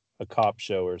watch a cop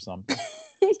show or something.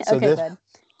 So okay,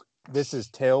 this is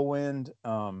Tailwind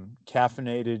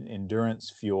caffeinated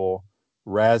endurance fuel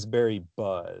raspberry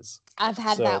buzz. I've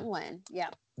had that one. Yeah.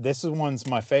 This one's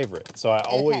my favorite. So I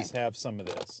always have some of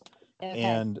this. Okay.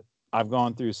 And I've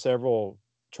gone through several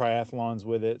triathlons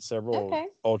with it, several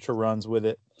ultra runs with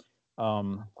it.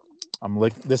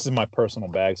 This is my personal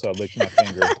bag, so I licked my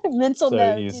finger. Mental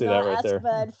note. You see that right there.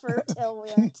 Bud for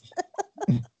Tailwind.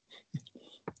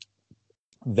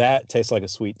 That tastes like a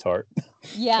sweet tart.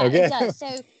 Yeah, it does. So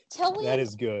Tailwind. That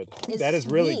is good. That is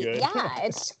really good. Yeah,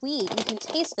 it's sweet. You can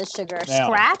taste the sugar. Now,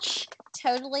 Scratch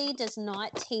totally does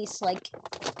not taste like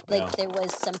there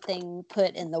was something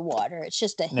put in the water. It's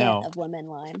just a hint of lemon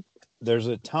lime. There's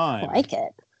a time. I like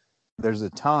it. There's a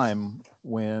time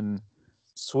when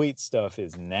sweet stuff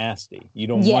is nasty. You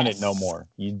don't want it no more.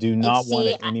 You do not want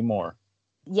it anymore.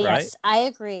 Yes, right? I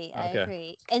agree. I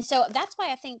agree. And so that's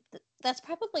why I think that's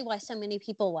probably why so many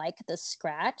people like the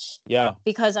Scratch. Yeah.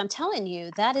 Because I'm telling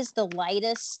you, that is the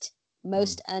lightest,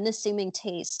 most unassuming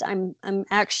taste. I'm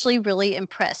actually really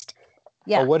impressed.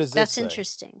 Yeah. Oh, what does this That's say?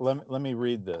 interesting. Let me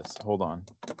read this. Hold on.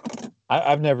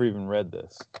 I've never even read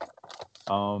this.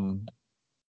 Oh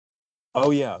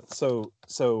yeah.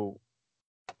 So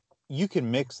you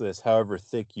can mix this however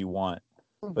thick you want,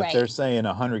 but Right. they're saying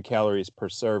 100 calories per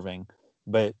serving,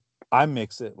 but I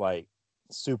mix it like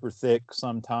super thick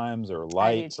sometimes or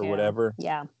light or whatever.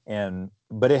 Yeah.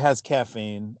 But it has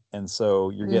caffeine, and so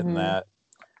you're getting that.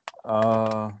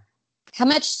 How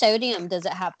much sodium does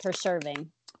it have per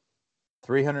serving?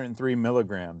 303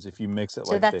 milligrams if you mix it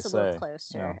so like they say. So that's a little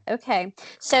closer. Yeah. Okay.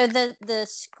 So the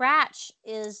Scratch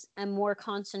is a more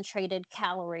concentrated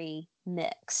calorie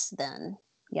mix then.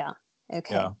 Yeah.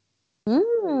 Okay. Yeah.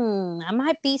 I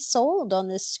might be sold on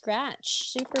this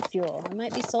Scratch Super Fuel. I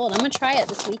might be sold. I'm going to try it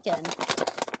this weekend.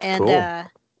 And cool.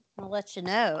 I'll let you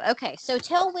know. Okay. So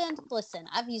Tailwind, listen,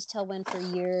 I've used Tailwind for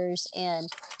years and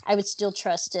I would still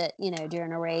trust it,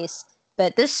 during a race.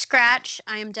 But this Scratch,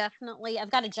 I've got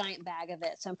a giant bag of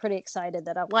it. So I'm pretty excited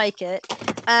that I like it.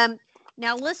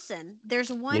 Now listen,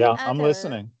 there's one other I'm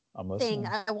listening. thing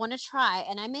I want to try.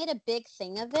 And I made a big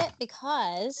thing of it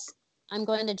because I'm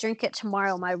going to drink it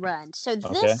tomorrow on my run. So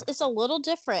this is a little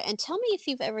different. And tell me if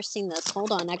you've ever seen this.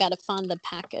 Hold on. I got to find the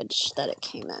package that it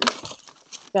came in.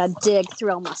 Got to dig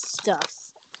through all my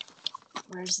stuff.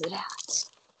 Where's it at?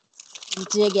 I'm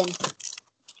digging.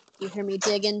 You hear me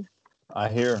digging? I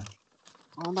hear.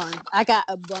 Hold on. I got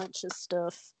a bunch of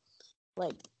stuff.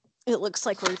 Like, it looks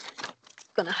like we're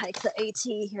going to hike the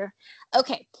AT here.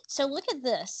 Okay. So look at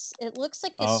this. It looks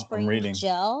like a spring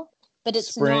gel, but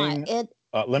it's not.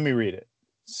 Let me read it.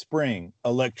 Spring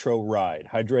Electro Ride,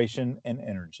 hydration and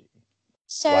energy.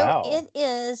 So it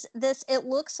is this. It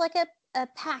looks like a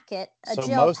packet,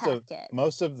 gel packet.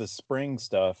 Most of the spring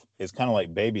stuff is kind of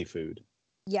like baby food.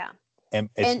 Yeah. And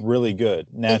it's really good.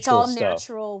 Natural stuff. It's all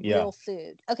natural, real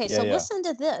food. Okay, so listen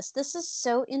to this. This is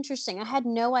so interesting. I had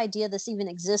no idea this even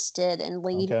existed, and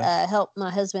Lee helped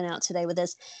my husband out today with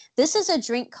this. This is a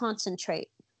drink concentrate.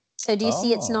 So do you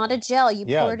see it's not a gel? You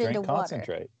pour it into water.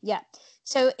 Concentrate. Yeah.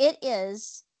 So it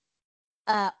is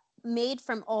made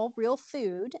from all real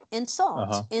food and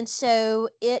salt. And so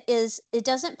it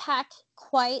doesn't pack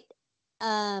quite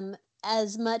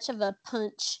as much of a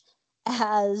punch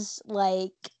as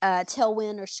like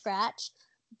Tailwind or Scratch,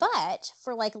 but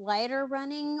for like lighter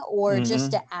running or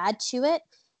just to add to it,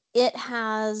 it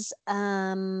has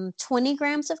 20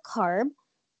 grams of carb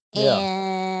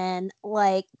and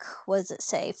like, what does it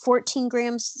say? 14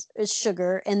 grams is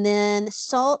sugar, and then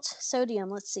sodium,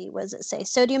 let's see, what does it say?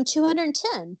 Sodium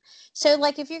 210. So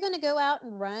like if you're going to go out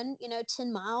and run,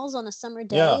 10 miles on a summer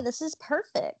day, this is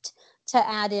perfect to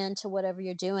add into whatever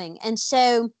you're doing. And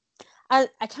so I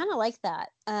kind of like that.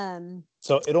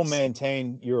 So it'll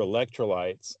maintain your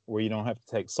electrolytes where you don't have to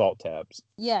take salt tabs.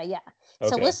 Yeah. Okay.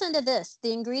 So listen to this.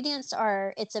 The ingredients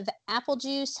are, it's of apple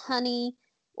juice, honey,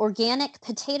 organic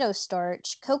potato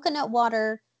starch, coconut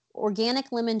water,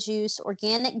 organic lemon juice,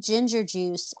 organic ginger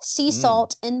juice, sea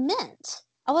salt, and mint.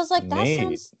 I was like, that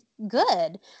sounds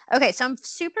good. Okay, so I'm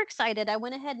super excited. I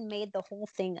went ahead and made the whole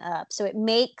thing up. So it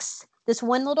makes this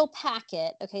one little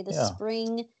packet, the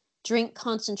spring drink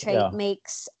concentrate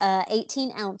makes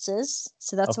 18 ounces.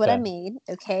 So that's what I made.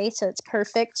 Okay, so it's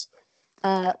perfect.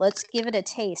 Let's give it a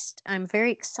taste. I'm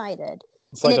very excited.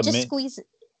 It's like it just squeezes.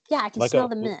 Yeah, I can smell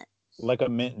the mint. Like a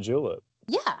mint julep.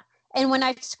 Yeah. And when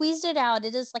I squeezed it out,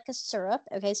 it is like a syrup.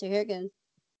 Okay, so here it goes.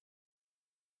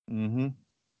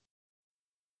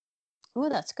 Oh,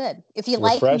 that's good. If you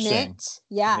like mint,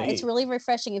 Neat. It's really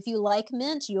refreshing. If you like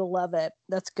mint, you'll love it.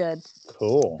 That's good.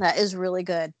 Cool. That is really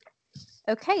good.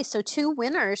 Okay, so 2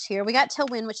 winners here. We got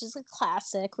Tailwind, which is a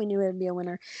classic. We knew it would be a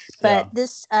winner. But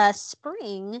this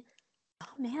spring,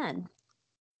 oh man,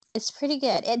 it's pretty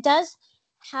good. It does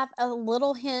have a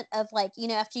little hint of like,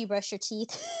 after you brush your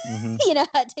teeth, how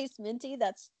it tastes minty.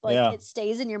 That's like it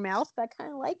stays in your mouth, but I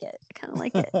kind of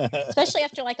like it. Especially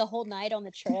after like a whole night on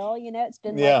the trail, it's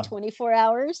been like 24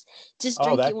 hours. Just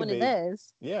drink one of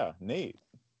those. Yeah, neat.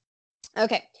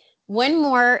 Okay. One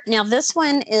more. Now, this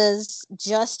one is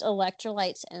just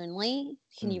electrolytes only.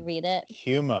 Can you read it?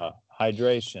 Huma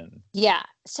hydration. Yeah.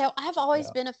 So I've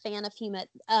always been a fan of Huma.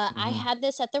 I had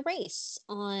this at the race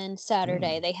on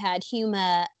Saturday. They had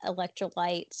Huma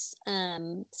electrolytes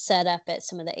set up at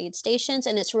some of the aid stations,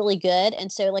 and it's really good.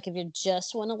 And so, like, if you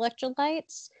just want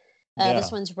electrolytes,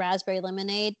 this one's raspberry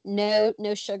lemonade. No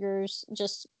sugars,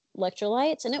 just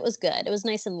electrolytes, and it was good. It was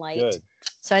nice and light. Good.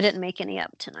 So I didn't make any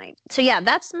up tonight. So yeah,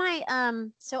 that's my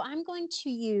so I'm going to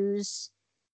use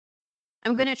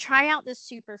I'm going to try out this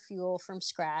super fuel from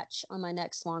scratch on my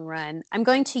next long run. I'm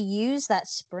going to use that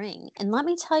spring. And let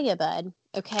me tell you, bud,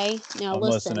 okay? Now I'm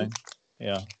listen. listening.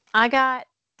 Yeah.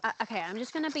 Okay, I'm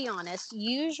just going to be honest.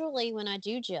 Usually when I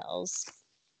do gels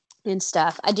and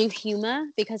stuff, I do Huma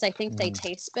because I think they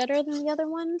taste better than the other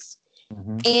ones.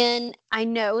 Mm-hmm. And I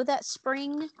know that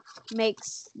spring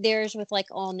makes theirs with like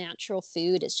all natural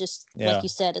food. It's just like you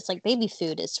said, it's like baby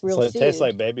food. It's real food. It tastes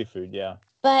like baby food, yeah.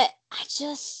 But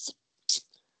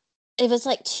it was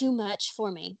like too much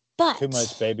for me. But too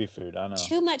much baby food, I know.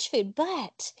 Too much food,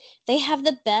 but they have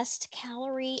the best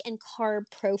calorie and carb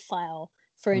profile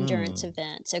for endurance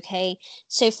events, okay?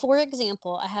 So for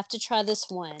example, I have to try this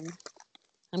one.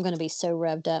 I'm going to be so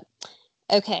revved up.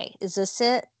 Okay, is this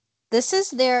it? This is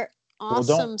their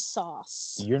awesome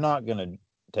sauce. You're not going to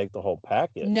take the whole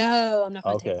packet. No, I'm not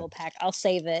going to take the whole pack. I'll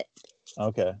save it.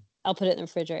 Okay. I'll put it in the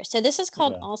refrigerator. So this is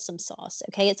called awesome sauce,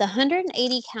 okay? It's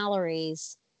 180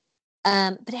 calories.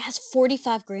 But it has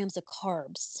 45 grams of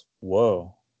carbs.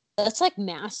 Whoa. That's like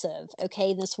massive,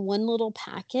 okay? This one little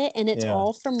packet, and it's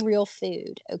all from real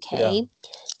food, okay? Yeah.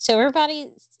 So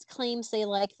everybody claims they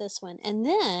like this one. And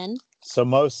then... So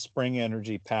most Spring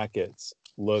Energy packets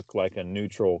look like a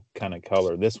neutral kind of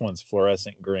color. This one's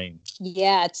fluorescent green.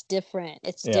 Yeah, it's different.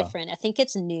 It's different. I think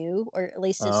it's new, or at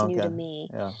least it's new to me.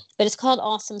 Yeah. But it's called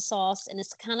Awesome Sauce, and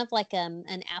it's kind of like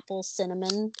an apple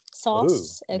cinnamon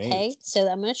sauce. Ooh, okay, neat. So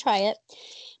I'm going to try it.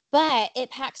 But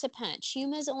it packs a punch.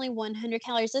 Huma is only 100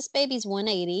 calories. This baby's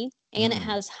 180, and it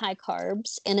has high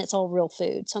carbs, and it's all real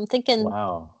food. So I'm thinking,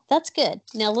 wow, that's good.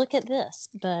 Now look at this,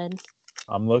 bud.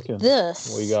 I'm looking.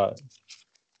 This. What you got?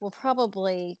 Well,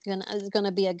 probably is going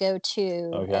to be a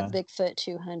go-to at Bigfoot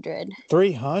 200.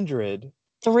 300?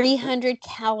 300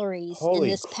 calories Holy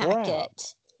in this crap.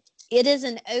 packet. It is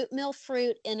an oatmeal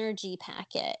fruit energy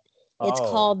packet. It's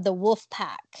called the Wolf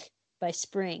Pack by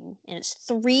Spring, and it's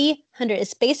 300.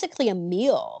 It's basically a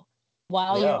meal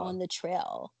while you're on the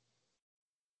trail.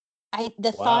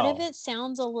 The thought of it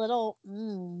sounds a little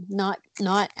not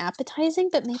appetizing,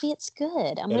 but maybe it's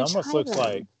good. I'm going to try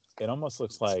them. It almost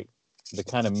looks like the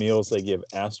kind of meals they give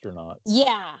astronauts.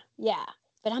 Yeah.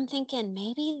 But I'm thinking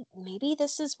maybe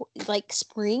this is like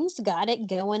Spring's got it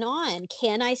going on.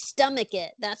 Can I stomach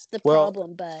it? That's the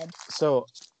problem, bud. So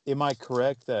am I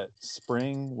correct that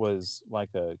Spring was like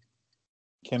a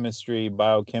chemistry,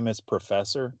 biochemist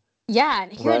professor? Yeah,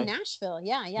 here in Nashville.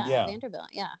 Yeah, Vanderbilt.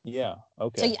 Yeah. Yeah.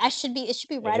 Okay. So it should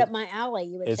be right up my alley,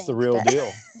 you would think. It's the real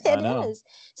deal. It is.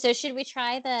 So should we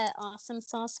try the awesome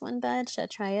sauce one, bud? Should I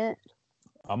try it?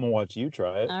 I'm going to watch you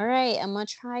try it. All right, I'm going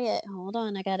to try it. Hold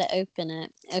on, I got to open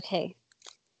it. Okay.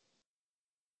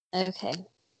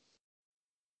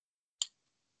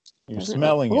 You're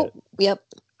smelling it. Yep.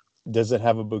 Does it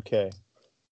have a bouquet?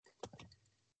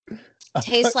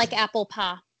 Tastes like apple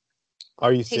pie.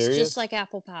 Are you serious? Tastes just like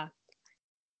apple pie.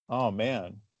 Oh,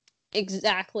 man.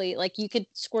 Exactly. Like you could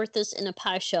squirt this in a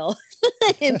pie shell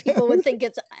and people would think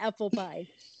it's apple pie.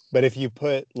 But if you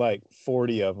put like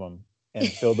 40 of them and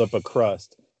filled up a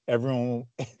crust,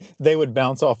 they would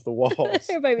bounce off the walls.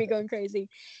 Everybody be going crazy.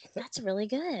 That's really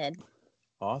good.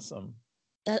 Awesome.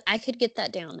 I could get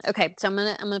that down. Okay, so I'm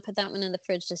gonna put that one in the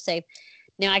fridge to save.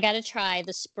 Now I got to try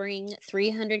the Spring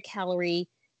 300 calorie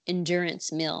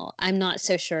endurance meal. I'm not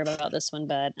so sure about this one,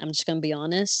 bud. I'm just gonna be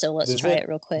honest. So let's try it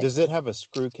real quick. Does it have a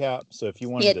screw cap? So if you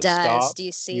wanted to stop, it does. Do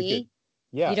you see?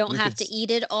 You don't have to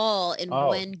eat it all in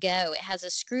one go. It has a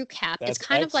screw cap. It's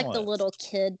kind of like the little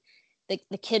kid.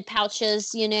 The kid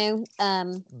pouches,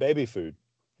 baby food.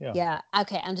 Yeah.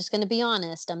 Okay. I'm just going to be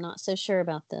honest. I'm not so sure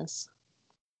about this.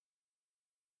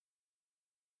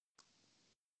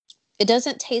 It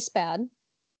doesn't taste bad.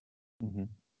 Mm-hmm.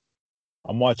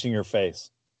 I'm watching your face.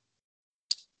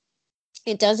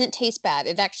 It doesn't taste bad.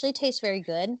 It actually tastes very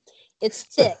good. It's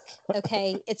thick.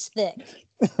 Okay. It's thick.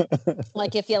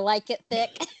 Like if you like it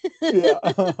thick. Yeah.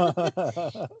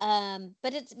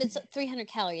 But it's 300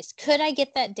 calories. Could I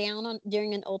get that down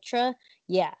during an ultra?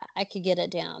 Yeah, I could get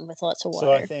it down with lots of water.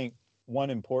 So I think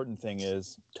one important thing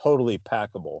is totally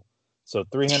packable. So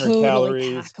 300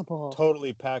 calories,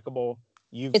 totally packable.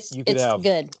 You could have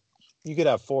good. You could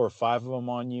have 4 or 5 of them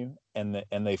on you, and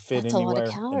they fit anywhere. A lot of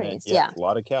calories. A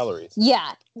lot of calories.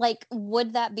 Yeah, like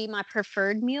would that be my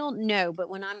preferred meal? No, but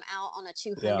when I'm out on a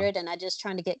 200 and I just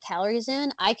trying to get calories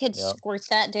in, I could squirt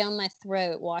that down my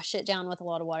throat, wash it down with a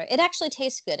lot of water. It actually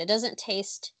tastes good. It doesn't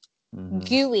taste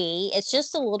gooey. It's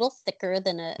just a little thicker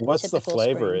than a. What's the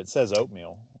flavor? Spring. It says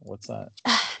oatmeal. What's that?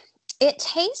 It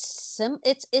tastes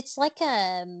it's like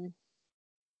a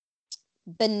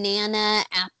banana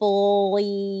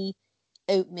apple-y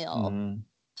oatmeal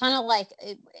kind of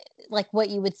like what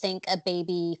you would think a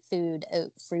baby food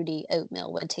fruity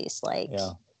oatmeal would taste like.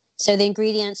 Yeah. So the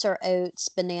ingredients are oats,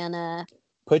 banana,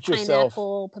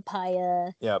 pineapple,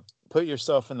 papaya. Yeah. Put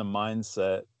yourself in the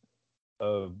mindset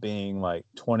of being like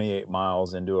 28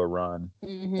 miles into a run,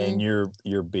 and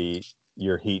you're beat,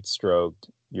 you're heat stroked,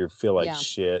 you feel like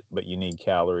shit, but you need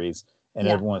calories, and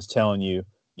everyone's telling you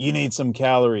need some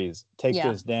calories, take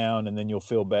this down, and then you'll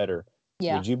feel better.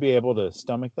 Would you be able to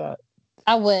stomach that?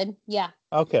 I would. Yeah.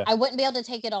 Okay. I wouldn't be able to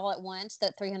take it all at once,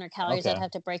 that 300 calories. I'd have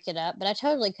to break it up, but I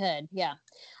totally could. Yeah.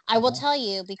 I will tell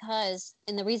you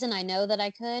and the reason I know that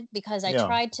I could, because I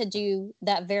tried to do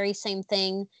that very same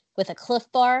thing with a Cliff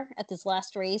Bar at this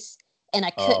last race, and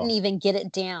I couldn't even get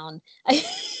it down.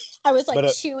 I was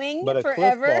like chewing but a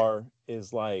forever. Cliff Bar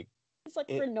is like, it's like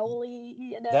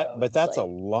granola, but that's like, a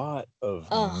lot of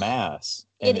mass.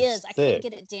 It is. I couldn't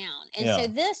get it down. And so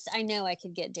this, I know I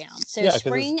could get down. So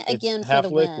spring it's again for the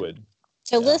liquid. Win.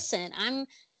 So listen, I'm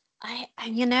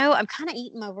kind of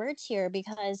eating my words here,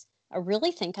 because I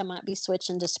really think I might be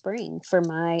switching to spring for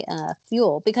my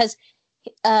fuel, because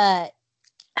okay,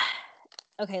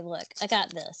 look, I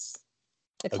got this.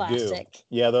 The classic. Goo.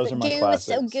 Yeah, those are my classics.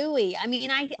 Goo is so gooey. I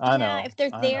mean, I know. If they're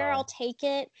there, I'll take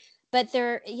it. But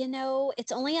they're,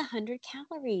 it's only 100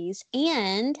 calories.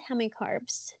 And how many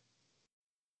carbs?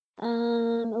 A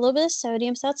little bit of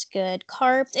sodium, so that's good.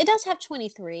 Carbs, it does have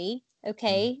 23.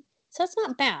 Okay. So it's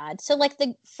not bad. So like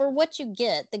for what you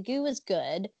get, the goo is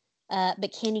good.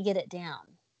 But can you get it down?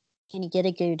 Can you get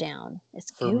a goo down?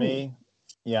 It's gooey. For me,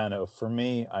 I know. For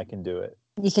me, I can do it.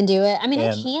 You can do it. I mean,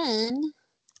 I can.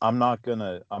 I'm not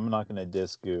gonna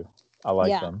diss goo. I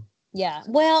like them. Yeah.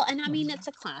 Well, and I mean, it's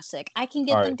a classic. I can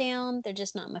get them down. They're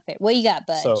just not my favorite. What you got,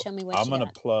 bud? So show me what I'm you gonna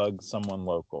got. plug someone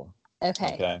local.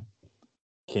 Okay.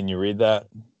 Can you read that?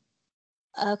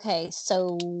 Okay.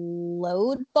 So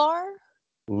Lodabar.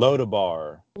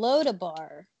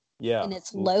 Yeah. And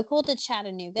it's local to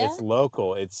Chattanooga. It's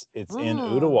local. It's in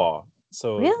Ooltewah.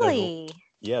 So really?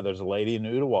 There's a lady in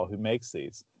Ooltewah who makes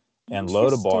these. And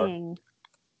Lodabar.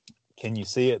 Can you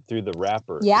see it through the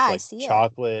wrapper? Yeah, it's like I see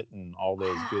chocolate and all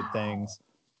those good things.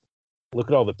 Look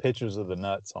at all the pictures of the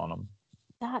nuts on them.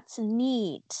 That's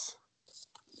neat.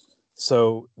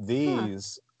 So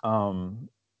these are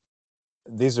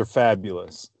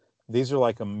fabulous. These are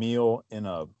like a meal in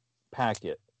a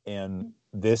packet, and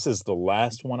this is the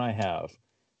last one I have.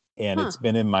 And it's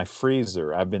been in my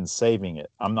freezer. I've been saving it.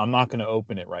 I'm not going to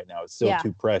open it right now. It's still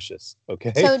too precious.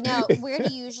 Okay. So now, where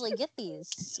do you usually get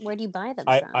these? Where do you buy them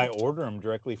from? I order them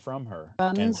directly from her.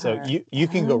 So you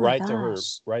can go right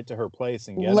to her place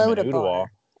and get them in Ooltewah.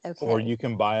 Okay. Or you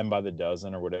can buy them by the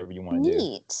dozen or whatever you want to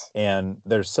do. And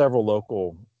there's several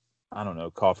local, I don't know,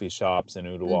 coffee shops in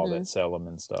Ooltewah that sell them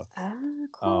and stuff. Oh,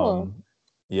 cool.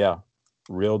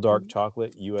 Real dark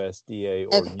chocolate, USDA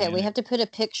organic. Okay, we have to put a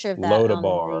picture of that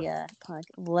Lodabar. on the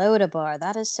Lodabar.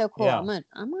 That is so cool. Yeah.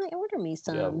 I might order me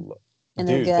some. And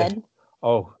Dude, they're good.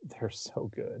 They're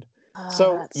so good.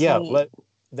 Oh,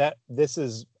 this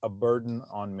is a burden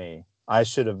on me. I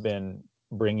should have been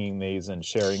bringing these and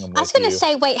sharing them with you. I was going to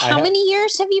say, wait, how many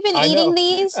years have you been eating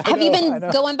these? Have you been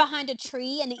going behind a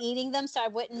tree and eating them so I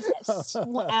wouldn't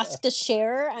ask to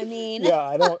share? I mean,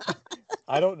 I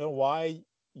don't know why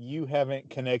you haven't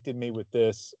connected me with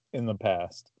this in the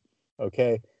past.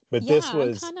 Okay. But this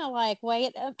was kind of like,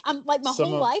 wait, I'm like, my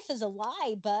whole life is a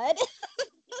lie, bud.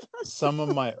 Some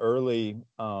of my early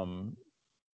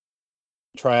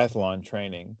triathlon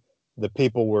training, the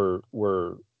people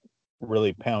were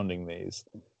really pounding these.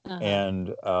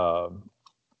 And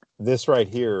this right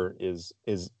here is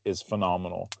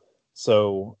phenomenal.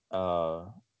 So I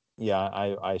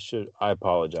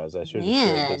apologize. I should have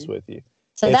shared this with you.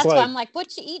 So that's why I'm like,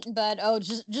 what you eating, bud? Oh,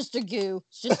 just a goo.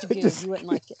 It's just a goo. You wouldn't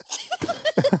like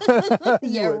it.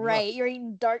 Yeah, right. You're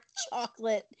eating dark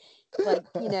chocolate, like,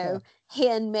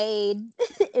 handmade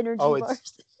energy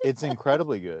bars. It's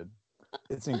incredibly good.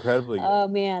 It's incredibly good. Oh,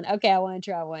 man. Okay, I want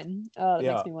to try one. Oh, it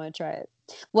makes me want to try it.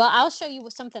 Well, I'll show you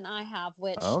something I have,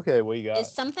 which what you got?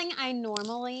 Is something I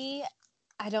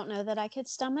don't know that I could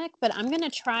stomach, but I'm going to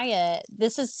try it.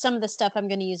 This is some of the stuff I'm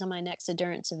going to use on my next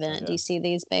endurance event. Okay. Do you see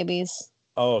these babies?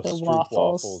 Oh, the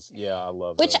waffles. Yeah, I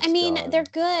love Which, those. I mean, they're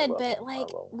good, but like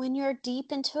when you're deep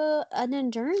into an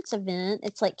endurance event,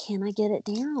 it's like, can I get it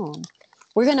down?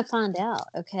 We're going to find out.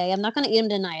 Okay. I'm not going to eat them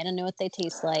tonight. I don't know what they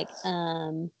taste like.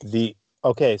 So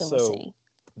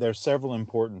there's several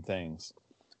important things.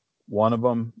 One of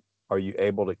them, are you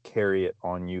able to carry it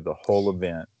on you the whole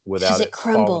event without it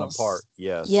falling apart?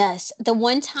 Yes. Yes. The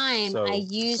one time I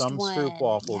used some one. Stroop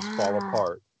waffles fall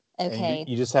apart. Okay. And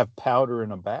you just have powder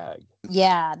in a bag.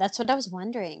 Yeah, that's what I was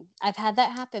wondering. I've had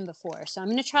that happen before, so I'm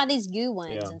gonna try these goo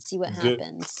ones and see what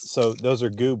happens. So those are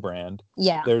Goo brand.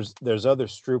 Yeah. There's other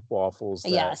Stroop waffles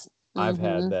that Yes. I've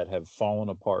had that have fallen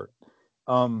apart.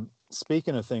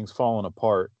 Speaking of things falling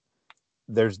apart,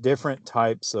 there's different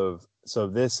types of. So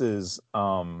this is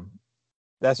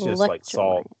that's just like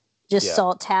salt. Just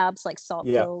salt tabs, like salt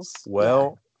pills.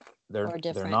 Well, they're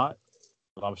not.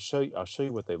 I'll show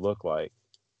you what they look like.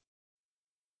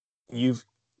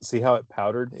 See how it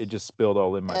powdered? It just spilled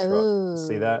all in my truck.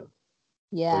 See that?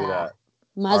 Yeah. Look at that.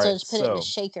 Might as well just put it in a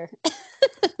shaker.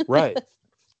 Right.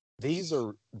 These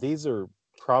are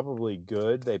probably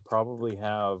good. They probably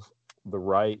have the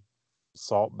right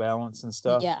salt balance and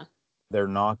stuff. Yeah. They're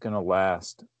not going to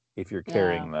last if you're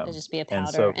carrying them. It'll just be a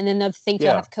powder. And then they'll think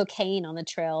you'll have cocaine on the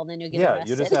trail, and then you'll get arrested.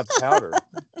 You'll just have powder.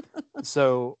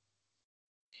 So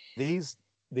these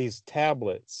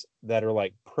tablets that are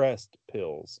like pressed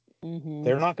pills,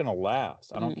 they're not going to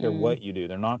last. I don't care what you do.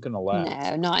 They're not going to last.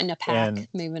 No, not in a pack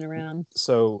moving around.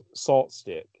 So Salt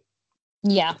Stick.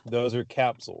 Yeah. Those are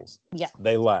capsules. Yeah.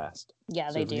 They last. Yeah,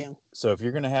 they do. So if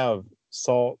you're going to have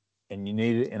salt and you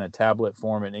need it in a tablet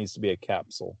form, it needs to be a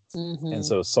capsule. And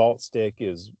so Salt Stick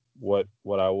is what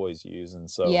I always use.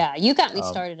 And so yeah, you got me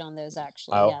started on those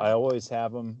actually. I always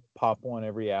have them. Pop one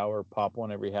every hour, pop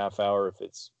one every half hour if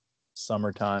it's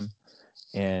summertime,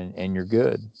 and you're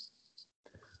good.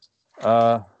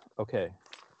 Okay,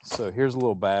 so here's a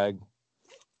little bag.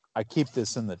 I keep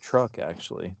this in the truck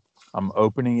actually. I'm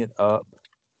opening it up.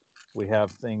 We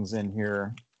have things in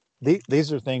here.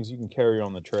 These are things you can carry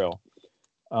on the trail.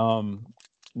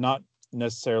 Not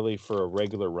necessarily for a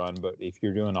regular run, but if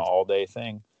you're doing an all-day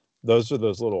thing, those are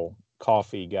those little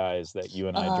coffee guys that you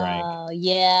and I drank. Oh,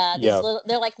 yeah.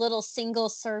 They're like little single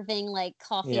serving, like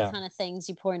coffee kind of things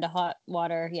you pour into hot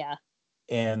water. Yeah.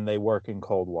 And they work in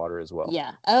cold water as well.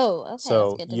 Yeah. Oh, okay.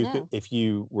 So that's good to know. if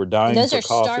you were dying those for are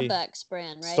coffee, Starbucks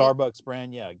brand, right? Starbucks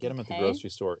brand, yeah. Get them at the grocery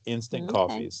store. Instant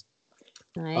coffees.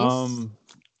 Nice.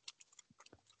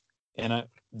 And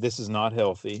this is not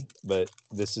healthy, but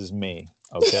this is me.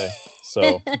 Okay.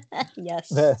 So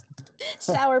yes.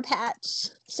 Sour Patch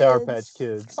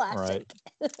Kids. Classic. Right.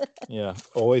 Yeah.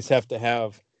 Always have to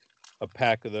have a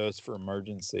pack of those for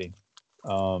emergency.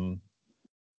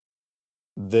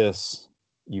 This,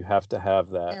 you have to have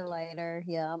that. A lighter,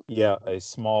 yeah. Yeah, a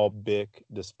small Bic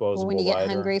disposable when you get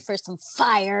lighter. hungry for some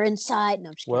fire inside. No,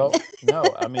 I'm just kidding. No,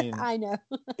 I mean, I know.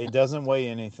 It doesn't weigh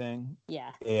anything.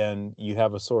 Yeah. And you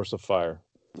have a source of fire.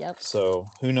 Yep. So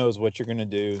who knows what you're going to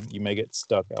do? You may get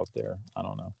stuck out there. I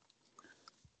don't know.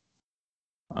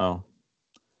 Oh,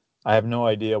 I have no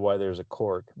idea why there's a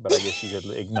cork, but I guess you could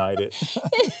ignite it.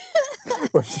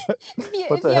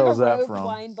 What the hell is that from?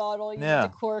 Wine bottle, you need the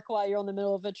cork while you're on the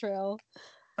middle of a trail.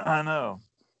 I know.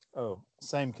 Oh,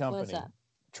 same company.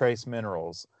 Trace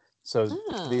Minerals. So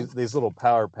these little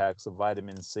power packs of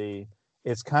vitamin C.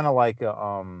 It's kind of like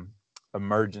a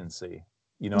emergency.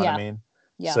 You know what I mean?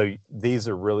 Yeah. So these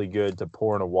are really good to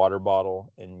pour in a water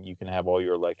bottle, and you can have all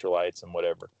your electrolytes and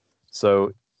whatever.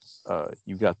 So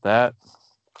you got that.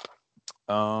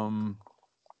 Oh,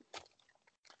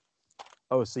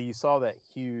 so you saw that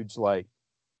huge, like,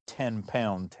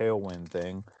 10-pound Tailwind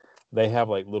thing. They have,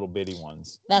 like, little bitty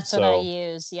ones. That's what I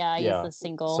use. Yeah, I use the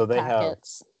single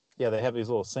packets. They have these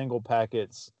little single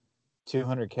packets,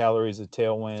 200 calories of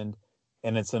Tailwind,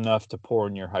 and it's enough to pour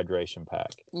in your hydration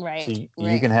pack. Right. So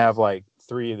you can have, like,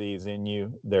 3 of these in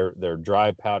you. They're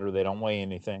dry powder. They don't weigh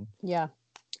anything. Yeah.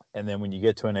 And then when you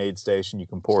get to an aid station, you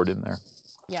can pour it in there.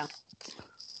 Yeah.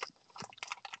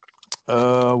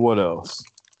 What else?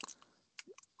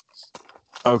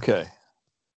 Okay.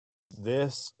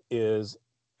 This is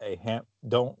a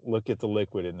don't look at the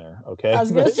liquid in there, okay? I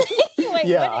was going to say, wait,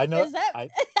 yeah, what I know. Is that?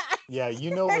 Yeah,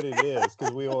 you know what it is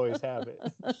because we always have it.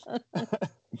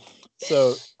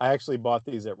 So I actually bought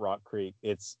these at Rock Creek.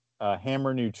 It's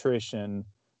Hammer Nutrition,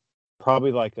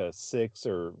 probably like a 6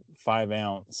 or 5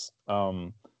 ounce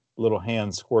little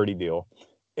hand squirty deal.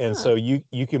 And so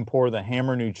you can pour the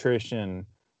Hammer Nutrition.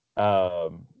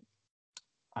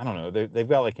 I don't know. They've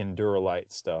got like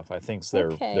Endurolite stuff. I think it's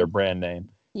their brand name.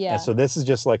 Yeah. And so this is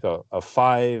just like a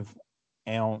 5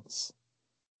 ounce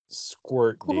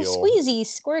squirt deal.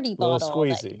 Squirty bottle. Little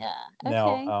squeezy. Yeah. Okay.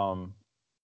 Now,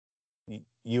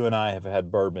 you and I have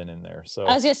had bourbon in there. So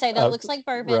I was gonna say that looks like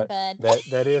bourbon, bud.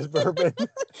 That is bourbon.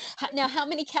 Now, how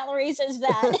many calories is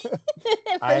that?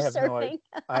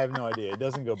 I have no idea. It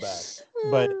doesn't go back.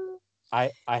 But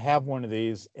I have one of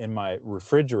these in my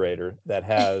refrigerator that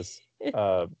has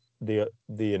the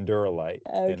Endurolite.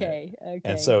 Okay.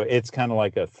 And so it's kind of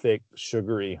like a thick,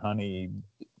 sugary honey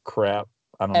crap.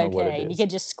 I don't know what it Okay, and you is. could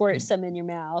just squirt some in your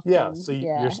mouth. Yeah, And so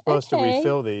yeah, you're supposed to okay,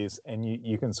 refill these, and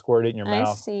you can squirt it in your I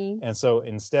mouth. see. And so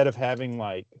instead of having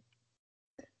like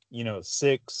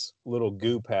 6 little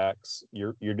goo packs,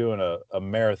 you're doing a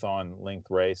marathon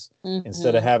length race.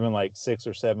 Instead of Mm-hmm. having like 6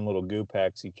 or 7 little goo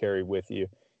packs you carry with you,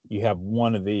 you have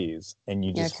one of these, and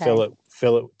you just Okay,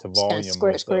 fill it to just kind of volume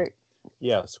squirt, with squirt.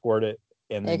 squirt it,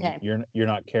 and then Okay, you're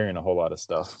not carrying a whole lot of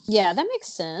stuff. yeah, that makes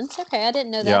sense. Okay, I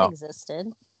didn't know that Yeah,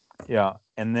 existed. yeah,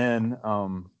 and then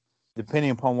depending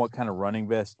upon what kind of running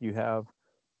vest you have,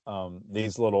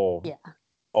 these little Yeah,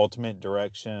 ultimate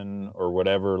direction or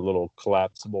whatever little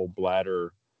collapsible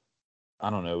bladder,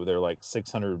 I don't know, they're like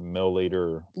 600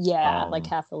 milliliter, yeah, like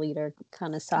half a liter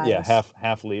kind of yeah, size.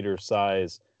 half liter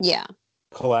size Yeah,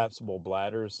 collapsible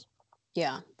bladders.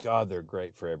 yeah. God, they're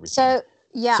great for everything. So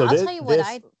yeah, So I'll tell you what this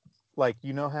I. like,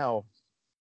 how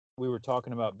we were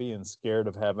talking about being scared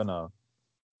of having a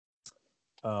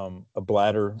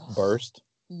bladder burst.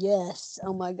 Yes.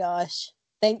 Oh my gosh.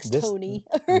 Thanks, This Tony.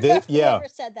 yeah, Whoever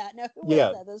said that? No, who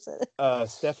yeah. was that?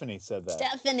 Stephanie said that.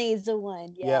 Stephanie's the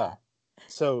one. Yeah. Yeah.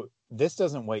 So this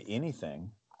doesn't weigh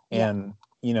anything. Yeah. And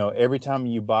every time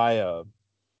you buy a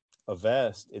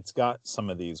vest, it's got some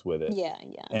of these with it. Yeah.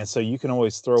 Yeah. And so you can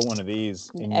always throw one of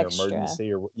these in your Extra.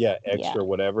 emergency or extra Yeah.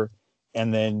 whatever.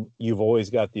 And then you've always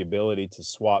got the ability to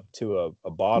swap to a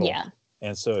bottle. Yeah.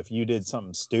 And so if you did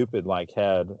something stupid like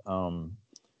had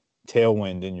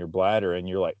tailwind in your bladder and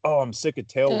you're like, oh, I'm sick of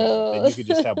tailwind, then you could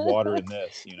just have water in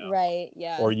this, Right.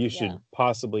 Yeah. Or you should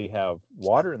possibly have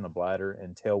water in the bladder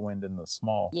and tailwind in the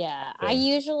small. Yeah.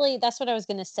 thing. That's what I was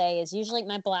going to say, is usually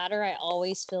my bladder, I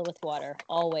always fill with water,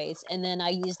 always. And then I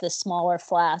use the smaller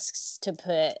flasks to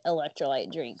put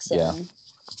electrolyte drinks in.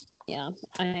 Yeah.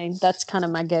 That's kind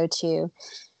of my go-to.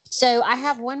 So I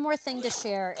have one more thing to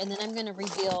share, and then I'm going to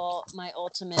reveal my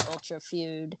ultimate ultra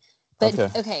food. But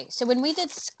okay, so when we did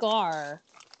SCAR,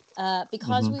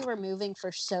 because we were moving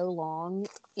for so long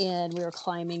and we were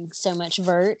climbing so much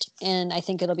vert, and I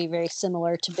think it'll be very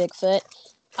similar to Bigfoot,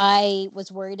 I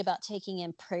was worried about taking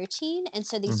in protein. And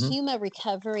so these Huma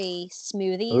Recovery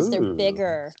smoothies, they're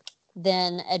bigger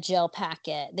than a gel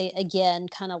packet. They, again,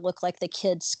 kind of look like the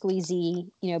kids' squeezy,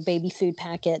 baby food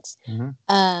packets.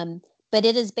 But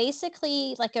it is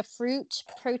basically like a fruit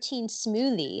protein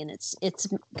smoothie, and it's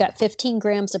got 15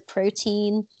 grams of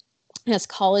protein. It has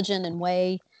collagen and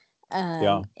whey,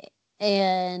 and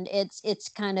it's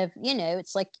kind of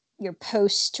it's like your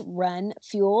post-run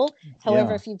fuel.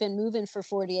 However, if you've been moving for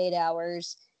 48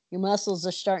 hours, your muscles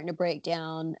are starting to break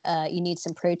down. You need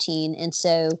some protein, and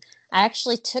so I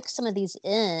actually took some of these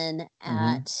in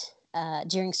at.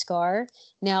 During SCAR.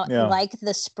 Now, like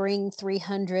the Spring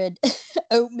 300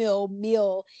 oatmeal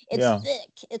meal, it's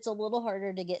thick. It's a little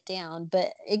harder to get down,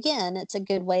 but again, it's a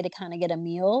good way to kind of get a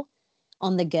meal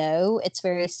on the go. It's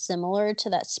very similar to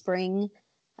that Spring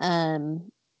kind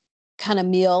of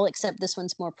meal, except this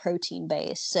one's more protein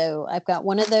based. So I've got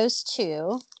one of those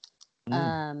too.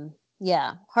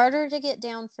 Harder to get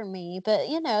down for me, but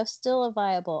still a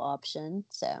viable option.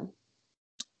 So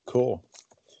cool.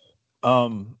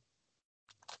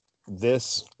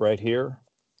 This right here,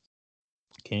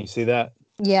 can you see that?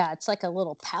 Yeah, it's like a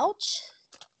little pouch.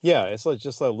 Yeah, it's like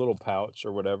just a little pouch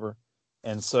or whatever.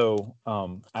 And so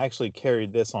I actually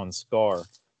carried this on SCAR,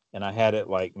 and I had it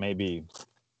like maybe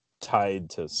tied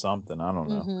to something, I don't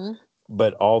know.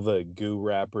 But all the goo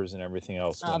wrappers and everything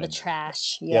else. All the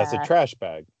trash. Yeah, it's a trash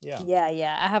bag. Yeah.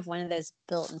 Yeah. I have one of those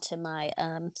built into my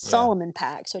Solomon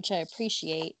packs, which I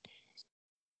appreciate.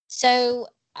 So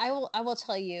I will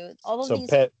tell you all of these.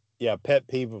 Pet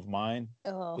peeve of mine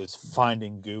is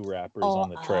finding goo wrappers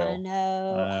on the trail. I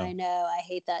know. I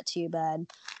hate that too, bud.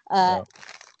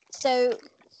 So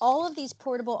all of these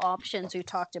portable options we've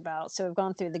talked about. So we've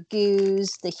gone through the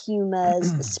goos, the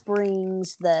Humas, the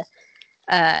springs, the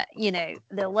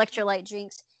electrolyte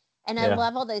drinks, and I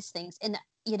love all those things. And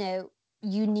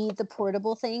you need the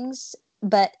portable things,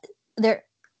 but they're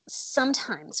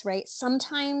sometimes, right?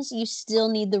 Sometimes you still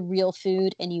need the real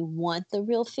food, and you want the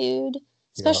real food.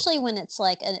 Especially when it's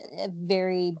like a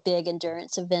very big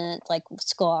endurance event like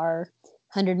SCAR,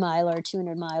 100 miler,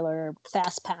 200 miler,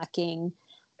 fast packing.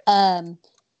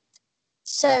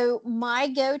 So my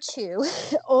go-to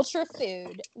ultra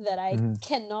food that I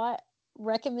cannot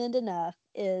recommend enough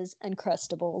is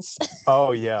Uncrustables.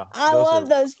 Oh yeah. I love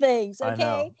those things.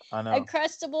 Okay. I know.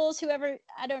 Uncrustables, whoever,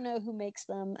 I don't know who makes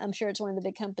them. I'm sure it's one of the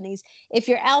big companies. If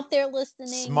you're out there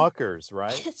listening. Smuckers,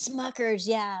 right? Smuckers,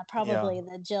 yeah, probably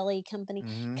the jelly company.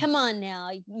 Come on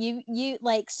now. You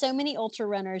like, so many ultra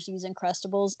runners use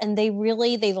Uncrustables, and they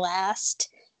last.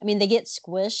 I mean, they get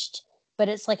squished, but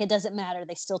it's like it doesn't matter.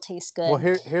 They still taste good. Well,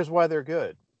 here's why they're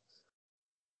good.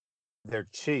 they're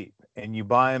cheap, and you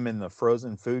buy them in the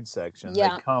frozen food section.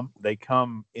 Yeah. They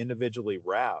come individually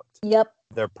wrapped. Yep.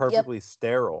 They're perfectly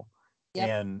sterile, Yep.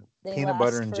 and They peanut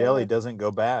butter last and forever. jelly doesn't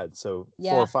go bad. So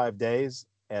Yeah. 4 or 5 days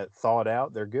thawed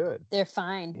out, they're good. They're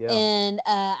fine. Yeah. And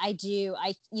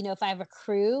if I have a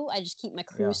crew, I just keep my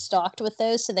crew stocked with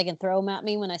those so they can throw them at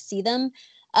me when I see them.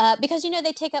 Because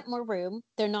they take up more room.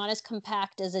 They're not as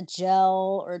compact as a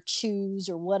gel or chews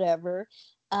or whatever.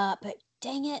 But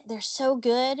dang it, they're so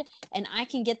good, and I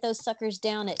can get those suckers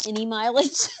down at any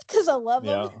mileage because I love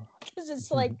them. Because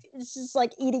it's just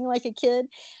like eating like a kid,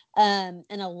 and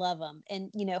I love them.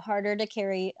 And harder to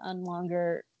carry on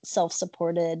longer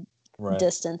self-supported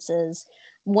distances.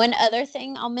 One other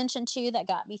thing I'll mention too that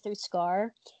got me through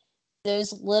SCAR: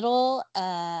 those little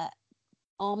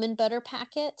almond butter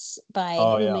packets by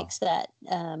who makes that?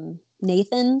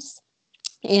 Nathan's.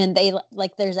 And they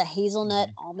there's a hazelnut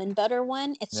almond butter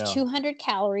one. It's 200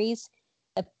 calories,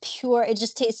 it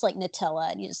just tastes like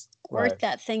Nutella, and you just squirt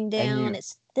that thing down.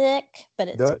 It's thick, but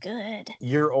it's good.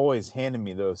 You're always handing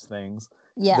me those things.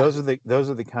 Yeah. Those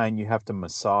are the kind you have to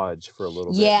massage for a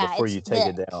little bit before you take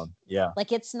it down. Yeah.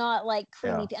 Like it's not like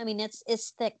creamy. I mean,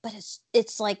 it's thick, but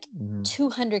it's like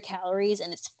 200 calories,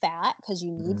 and it's fat because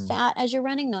you need fat as you're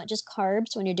running, not just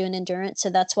carbs when you're doing endurance. So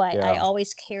that's why I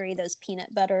always carry those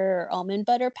peanut butter or almond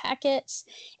butter packets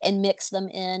and mix them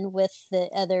in with the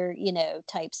other,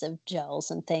 types of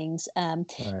gels and things.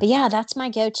 But yeah, that's my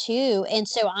go-to. And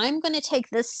so I'm going to take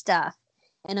this stuff,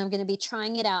 and I'm going to be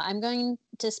trying it out. I'm going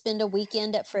to spend a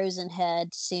weekend at Frozen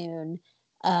Head soon.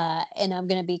 And I'm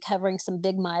going to be covering some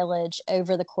big mileage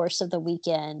over the course of the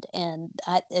weekend. And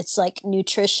it's like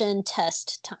nutrition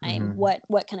test time.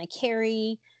 What can I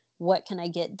carry? What can I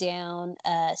get down?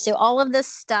 So all of this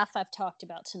stuff I've talked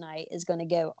about tonight is going to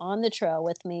go on the trail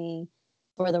with me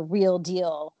for the real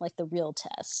deal, like the real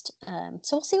test. So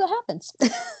we'll see what happens.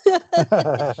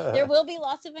 There will be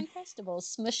lots of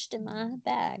Uncrustables smushed in my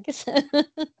bag.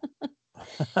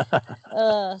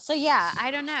 So yeah,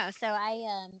 I don't know. So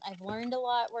I've learned a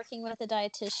lot working with a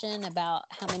dietitian about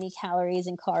how many calories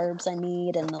and carbs I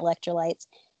need and electrolytes.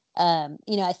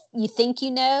 You think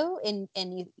and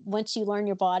you once you learn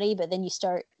your body, but then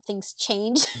things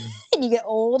change and you get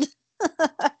old.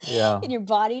 And your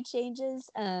body changes.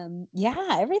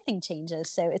 Everything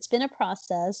changes. So it's been a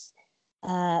process.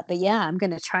 But yeah, I'm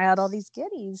gonna try out all these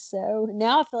goodies. So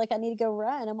now I feel like I need to go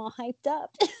run. I'm all hyped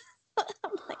up.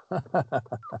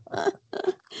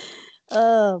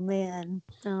 Oh man,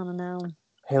 I don't know.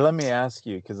 Hey, let me ask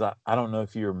you, because I don't know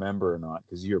if you remember or not,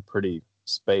 because you're pretty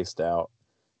spaced out.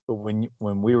 But when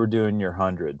we were doing your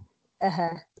 100,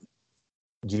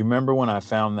 do you remember when I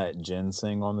found that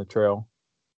ginseng on the trail?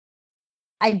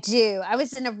 I do. I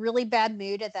was in a really bad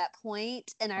mood at that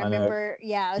point, and I remember,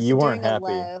 I was doing a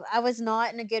low. I was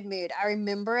not in a good mood. I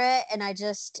remember it, and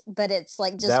but it's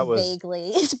like just vaguely,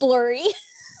 it's blurry.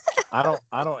 I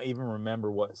don't even remember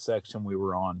what section we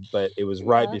were on, but it was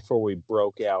right before we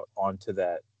broke out onto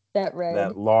that road,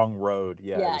 that long road.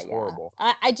 It was horrible.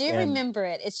 I do remember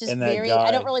it. It's just very,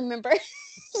 I don't really remember.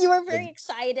 You were very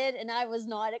excited, and I was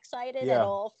not excited at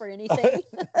all for anything.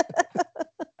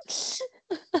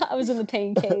 I was in the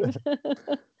pain cave.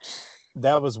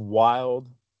 That was wild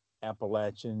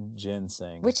Appalachian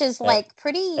ginseng, which is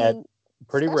pretty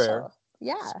rare.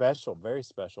 Yeah, special, very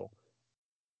special.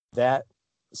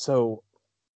 So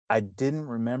I didn't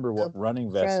remember what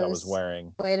running vest I was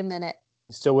wearing. Wait a minute.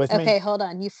 You still with me? Okay, hold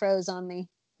on. You froze on me.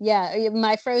 Yeah, am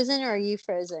I frozen or are you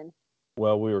frozen?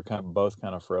 Well, we were both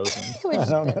kind of frozen. We're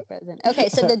just both frozen. Okay,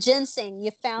 so the ginseng,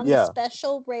 you found the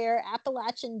special rare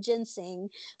Appalachian ginseng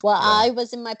while I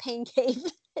was in my pain cave.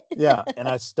 And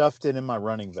I stuffed it in my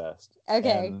running vest.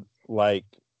 Okay. And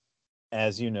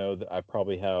as you know, I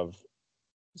probably have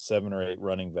 7 or 8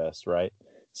 running vests, right?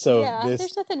 So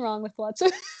there's nothing wrong with lots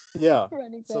of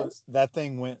running vests. So that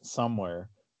thing went somewhere,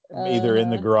 either in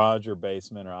the garage or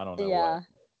basement or I don't know what.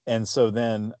 And so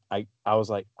then I was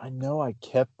like, I know I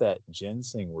kept that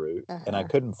ginseng root and I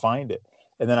couldn't find it.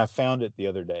 And then I found it the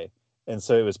other day. And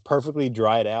so it was perfectly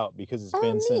dried out because it's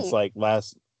been since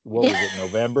last, what was it,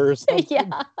 November or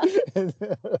something?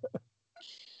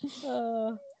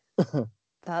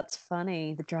 That's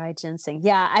funny. The dry ginseng.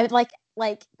 Yeah, I would like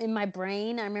in my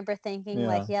brain, I remember thinking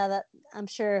that I'm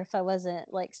sure if I wasn't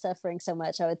suffering so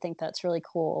much, I would think that's really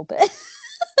cool. But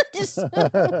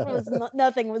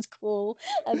nothing was cool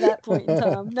at that point in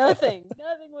time. Nothing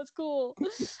was cool.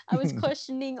 I was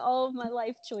questioning all of my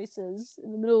life choices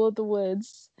in the middle of the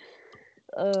woods.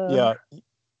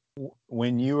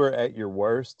 When you were at your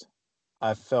worst,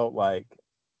 I felt like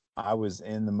I was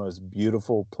in the most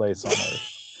beautiful place on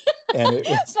earth. And it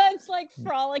was, Bud's like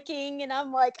frolicking, and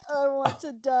I'm like, I want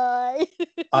to die.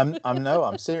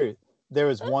 I'm serious. There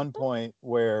was one point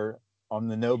where on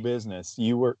the No Business,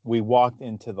 we walked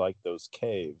into like those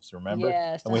caves, remember?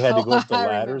 Yes. And we had to go up the I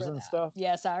ladders remember and that. stuff.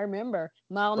 Yes, I remember.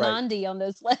 Mile Right. 90 on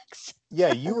those legs.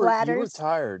 Yeah, you were ladders.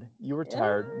 tired. You were Yeah,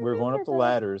 tired. I We were going up the remember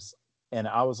that. ladders, and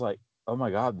I was like, "Oh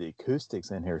my God, the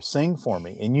acoustics in here! Sing for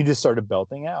me!" And you just started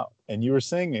belting out, and you were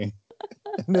singing.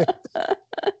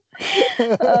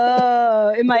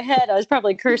 Oh, in my head, I was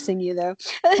probably cursing you though.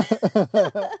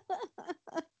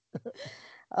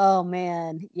 Oh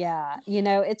man, yeah.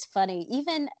 It's funny.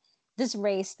 Even this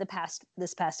race,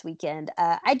 this past weekend,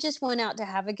 I just went out to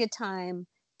have a good time,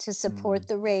 to support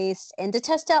the race and to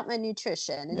test out my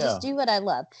nutrition and just do what I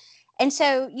love. And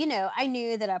so, I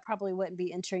knew that I probably wouldn't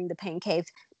be entering the pain cave,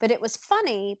 but it was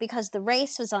funny because the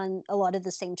race was on a lot of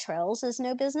the same trails as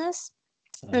No Business.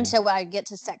 And so I get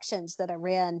to sections that I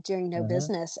ran during No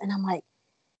Business, and I'm like,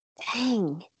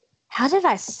 dang, how did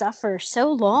I suffer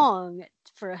so long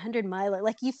for 100-miler?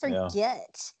 Like, you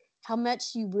forget how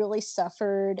much you really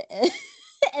suffered,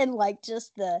 and like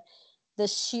just the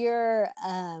sheer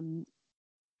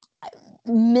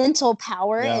mental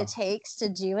power it takes to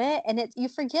do it, and you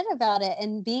forget about it.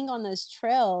 And being on those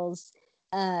trails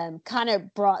kind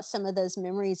of brought some of those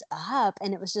memories up,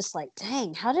 and it was just like,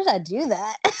 dang, how did I do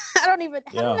that? How did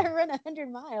I run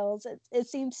 100 miles? It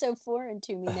seems so foreign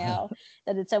to me now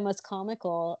that it's almost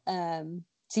comical.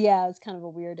 So yeah, it's kind of a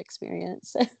weird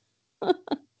experience.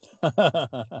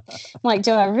 Like,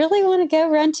 do I really want to go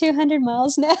run 200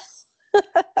 miles now?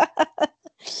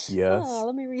 Yes. Oh,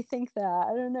 let me rethink that.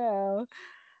 I don't know.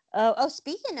 Oh,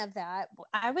 speaking of that,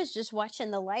 I was just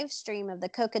watching the live stream of the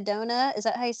Cocodona. Is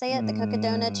that how you say it? The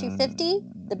Cocodona 250,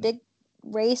 the big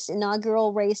race,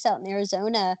 inaugural race out in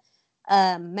Arizona.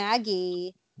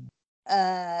 Maggie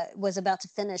was about to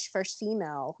finish, first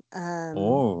female.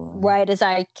 Right as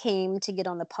I came to get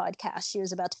on the podcast, she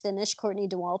was about to finish. Courtney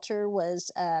Dauwalter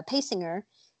was pacing her,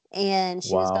 and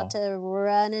she was about to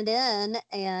run it in.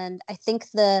 And I think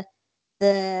the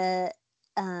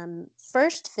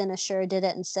first finisher did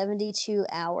it in 72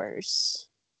 hours.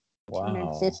 Wow.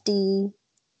 250.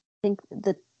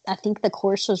 I think the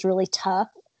course was really tough.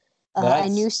 I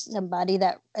knew somebody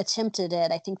that attempted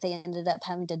it. I think they ended up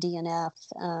having to DNF.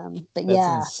 But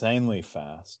that's insanely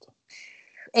fast.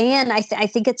 And I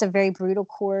think it's a very brutal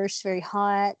course, very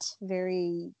hot,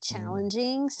 very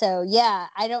challenging. So yeah,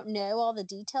 I don't know all the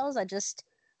details. I've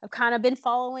kind of been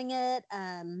following it.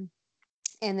 And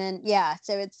then,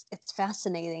 so it's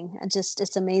fascinating.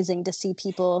 It's amazing to see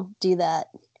people do that.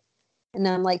 And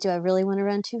I'm like, do I really want to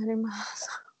run 200 miles?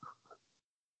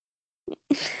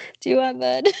 Do I,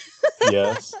 bud?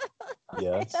 Yes.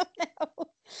 Yes.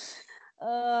 I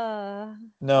don't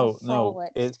know. No.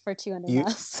 It's for 200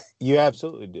 miles. You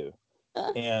absolutely do.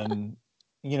 And,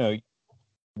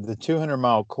 the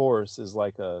 200-mile course is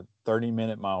like a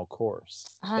 30-minute mile course.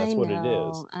 That's what it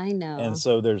is. I know. And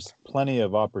so there's plenty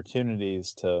of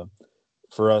opportunities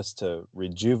for us to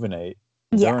rejuvenate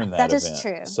during that event. That is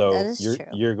true. So that is true.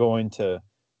 You're going to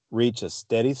reach a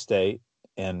steady state,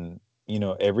 and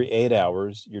every 8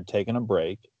 hours you're taking a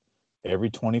break. Every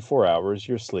 24 hours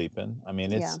you're sleeping. I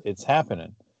mean, it's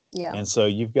happening. Yeah. And so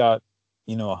you've got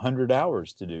 100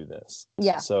 hours to do this.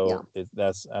 Yeah. So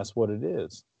that's what it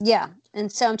is. Yeah. And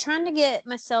so I'm trying to get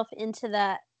myself into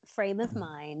that frame of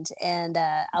mind, and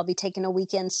I'll be taking a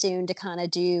weekend soon to kind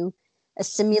of do a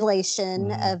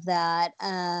simulation of that.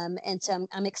 And so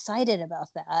I'm excited about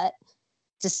that.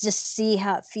 Just see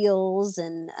how it feels,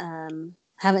 and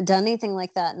haven't done anything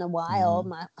like that in a while.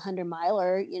 My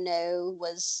 100-miler,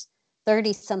 was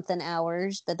 30 something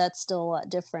hours, but that's still a lot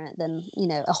different than,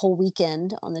 a whole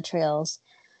weekend on the trails.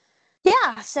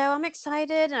 Yeah. So I'm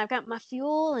excited, and I've got my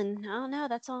fuel, and I don't know.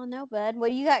 That's all I know, bud. What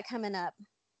do you got coming up?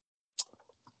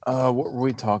 What were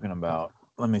we talking about?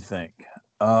 Let me think.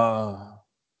 The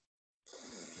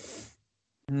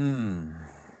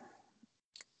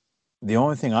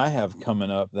only thing I have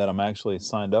coming up that I'm actually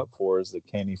signed up for is the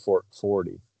Caney Fork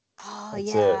 40. Oh,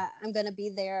 that's I'm going to be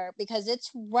there because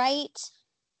it's right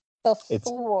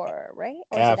before, right?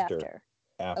 Or is it after?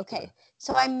 Okay.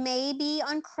 So I may be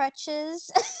on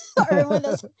crutches or one of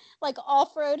those like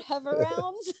off-road hover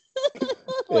rounds,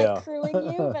 crewing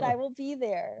you, but I will be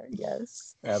there.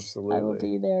 Yes. Absolutely. I will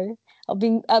be there. I'll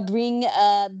bring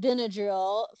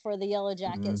Benadryl for the yellow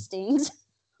jacket stings.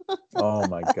 Oh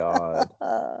my God.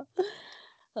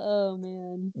 Oh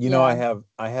man.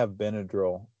 I have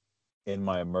Benadryl in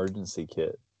my emergency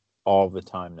kit all the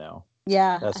time now.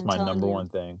 Yeah. That's my number one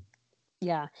thing.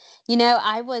 Yeah.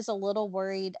 I was a little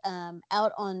worried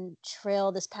out on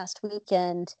trail this past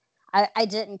weekend. I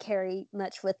didn't carry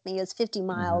much with me. It was 50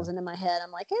 miles, and in my head,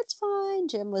 I'm like, it's fine.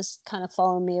 Jim was kind of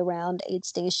following me around aid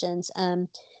stations.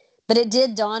 But it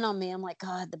did dawn on me. I'm like,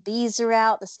 God, the bees are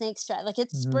out, the snakes are out. Like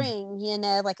it's spring,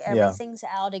 like everything's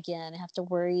out again. I have to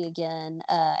worry again.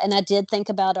 And I did think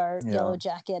about our Yellow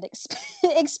Jacket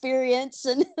experience.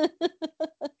 And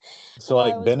so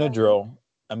like Benadryl,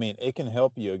 I mean, it can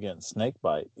help you against snake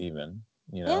bite even,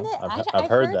 I've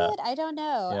heard that. I don't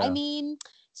know. Yeah. I mean,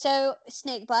 so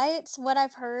snake bites, what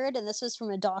I've heard, and this was from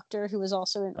a doctor who was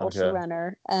also an ultra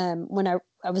runner, when I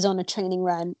was on a training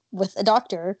run with a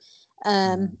doctor,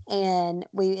 and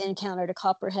we encountered a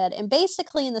copperhead. And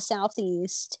basically in the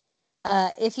Southeast,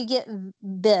 if you get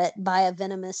bit by a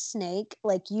venomous snake,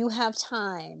 like you have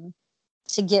time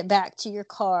to get back to your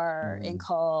car and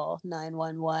call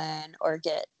 911 or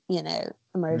get,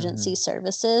 emergency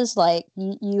services. Like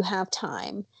you have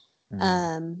time.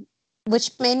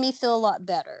 Which made me feel a lot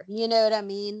better. You know what I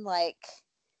mean? Like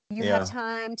you have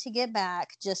time to get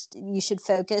back. Just you should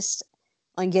focus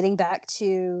on getting back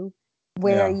to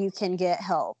where you can get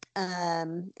help.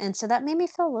 And so that made me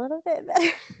feel a little bit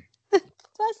better.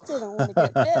 I still don't want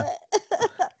to get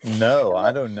bit. No,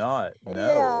 I do not. No.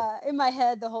 Yeah, in my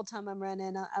head the whole time I'm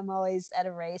running, I'm always at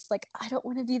a race. Like I don't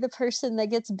want to be the person that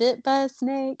gets bit by a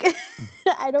snake.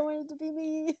 I don't want it to be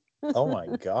me. Oh my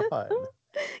God.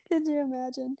 Could you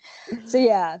imagine? So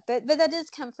yeah, but that is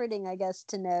comforting, I guess,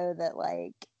 to know that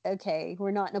like, okay,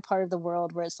 we're not in a part of the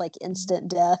world where it's like instant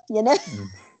death,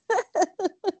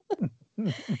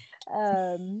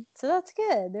 So that's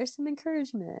good. There's some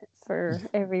encouragement for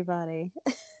everybody.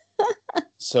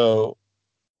 So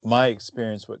my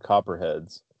experience with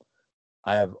copperheads,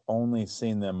 I have only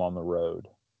seen them on the road.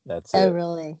 That's it. Oh,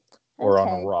 really? Or on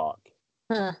a rock.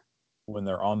 Huh. When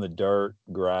they're on the dirt,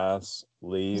 grass,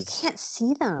 leaves. You can't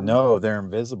see them. No, they're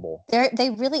invisible. They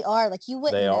really are. Like you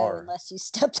wouldn't know unless you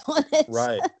stepped on it.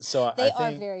 Right. So they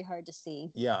are very hard to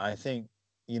see. Yeah, I think,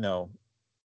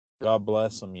 God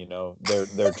bless them,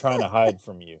 they're trying to hide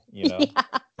from you,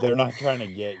 They're not trying to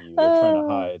get you. They're trying to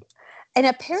hide. And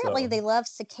apparently they love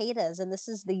cicadas, and this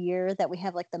is the year that we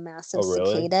have like the massive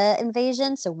cicada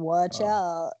invasion. So watch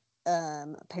out.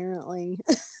 Apparently.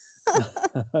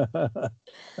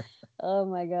 Oh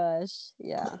my gosh.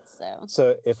 Yeah.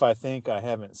 So if I think I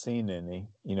haven't seen any,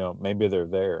 maybe they're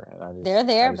there. And they're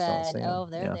there, bud. Oh,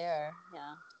 they're there.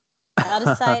 Yeah. Out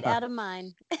of sight, out of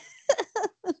mind.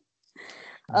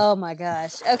 Oh my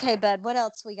gosh. Okay, bud. What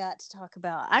else we got to talk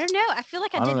about? I don't know. I feel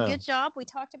like I did a good job. We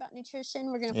talked about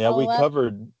nutrition. We're gonna follow up.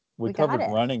 We covered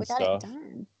running stuff.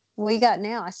 We got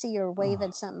now. I see you're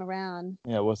waving something around.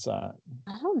 Yeah, what's that?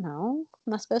 I don't know.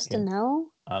 Am I supposed to know?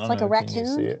 I don't know. Like a raccoon. Can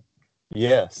you see it?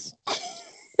 Yes.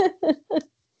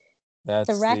 That's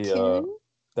the raccoon.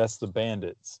 That's the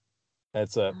Bandits.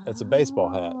 That's a baseball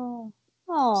hat.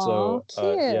 Oh, so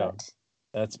cute. Yeah,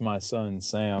 that's my son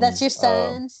Sam. That's your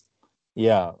son's.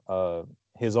 Yeah,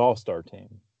 his all-star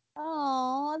team.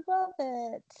 Oh, I love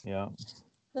it. Yeah.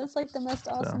 That's like the most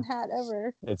awesome hat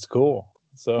ever. It's cool.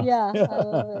 So yeah, I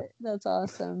love it. That's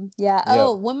awesome. Yeah.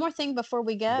 Oh, one more thing before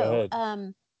we go.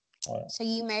 So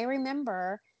you may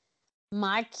remember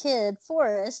my kid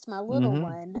Forrest, my little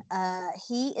one.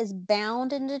 He is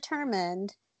bound and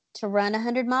determined to run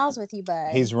 100 miles with you,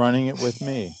 bud. He's running it with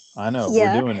me. I know.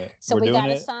 We're doing it. So we got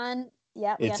to sign.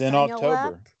 Yeah, it's in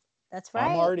October. That's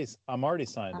right. I'm already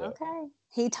signed up. Okay.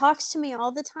 He talks to me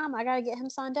all the time. I got to get him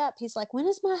signed up. He's like, when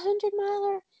is my 100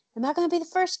 miler? Am I going to be the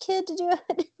first kid to do a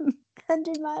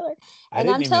 100 miler? And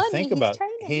I'm telling you, he's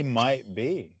training. He might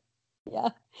be.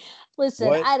 Yeah. Listen,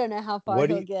 I don't know how far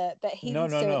he'll get, but he's so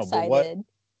excited. But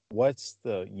what's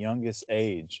the youngest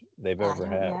age they've ever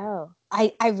had? No.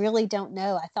 I really don't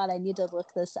know. I thought I need to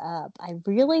look this up. I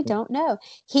really don't know.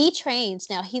 He trains.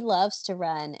 Now, he loves to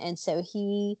run, and so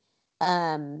he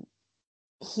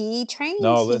trains.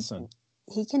 No, listen.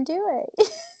 He can do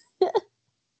it.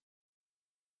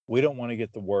 We don't want to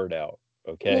get the word out,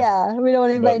 okay? Yeah, we don't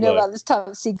want anybody to know about this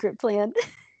top secret plan.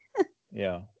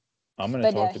 Yeah. I'm going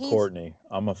to talk to Courtney.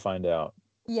 I'm going to find out.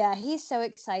 Yeah, he's so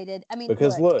excited. I mean,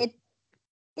 because look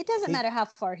it doesn't matter how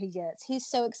far he gets. He's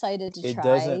so excited to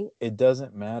try. It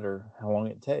doesn't matter how long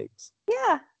it takes.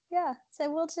 Yeah.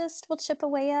 So we'll chip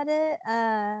away at it.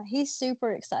 He's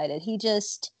super excited.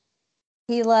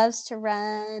 He loves to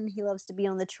run. He loves to be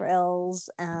on the trails.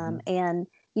 And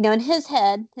in his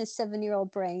head, his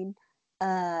 7-year-old brain,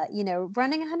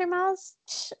 running 100 miles,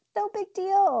 no big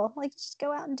deal. Like, just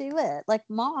go out and do it. Like,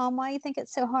 Mom, why do you think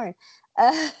it's so hard?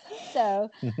 So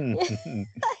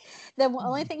the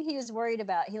only thing he was worried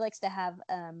about, he likes to have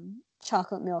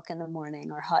chocolate milk in the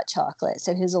morning or hot chocolate.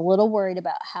 So he was a little worried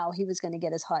about how he was going to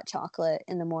get his hot chocolate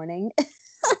in the morning.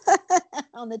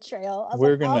 on the trail. I was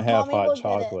We're like, gonna oh, have Mommy, hot we'll get it.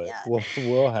 chocolate. Yeah.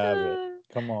 We'll have it.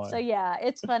 Come on. So yeah,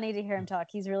 it's funny to hear him talk.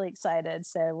 He's really excited.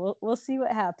 So we'll see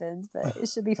what happens, but it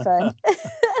should be fun.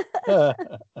 I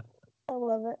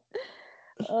love it.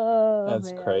 Oh,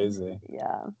 That's man. crazy.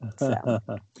 Yeah. So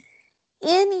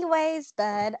anyways,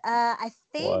 bud, I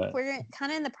think What? we're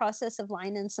kind of in the process of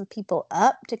lining some people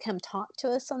up to come talk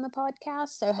to us on the podcast.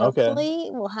 So Okay. hopefully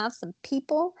we'll have some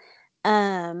people.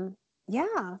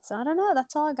 Yeah. So I don't know.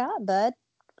 That's all I got, bud.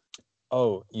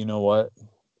 Oh, you know what?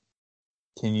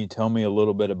 Can you tell me a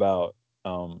little bit about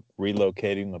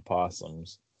relocating the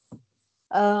possums?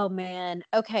 Oh man.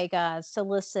 Okay, guys. So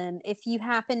listen, if you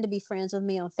happen to be friends with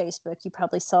me on Facebook, you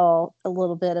probably saw a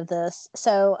little bit of this.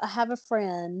 So I have a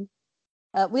friend.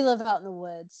 We live out in the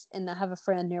woods, and I have a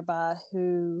friend nearby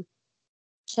who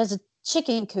she has a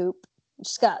chicken coop.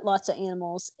 She's got lots of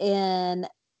animals, and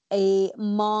a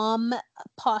mom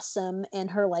possum and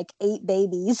her like 8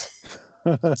 babies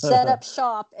set up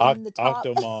shop in the top.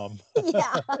 Octomom.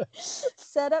 Yeah,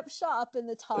 set up shop in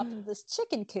the top of this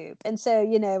chicken coop. And so,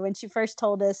 you know, when she first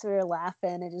told us, we were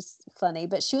laughing. It is funny,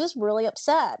 but she was really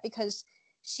upset because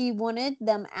she wanted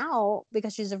them out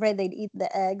because she was afraid they'd eat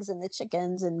the eggs and the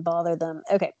chickens and bother them.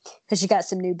 Okay, because she got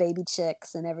some new baby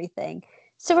chicks and everything.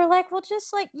 So we're like, well,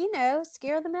 just like, you know,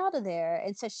 scare them out of there.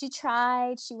 And so she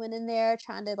went in there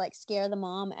trying to like scare the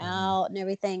mom out and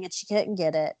everything, and she couldn't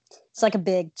get it. It's like a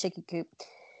big chicken coop.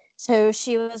 So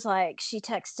she was like, she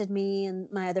texted me and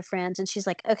my other friends, and she's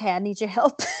like, okay, I need your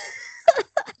help.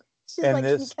 She's and like,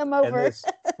 this, can you come over? And this,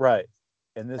 right.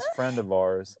 And this friend of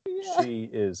ours, she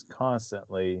is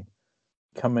constantly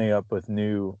coming up with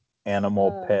new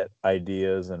animal pet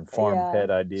ideas and farm pet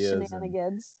ideas.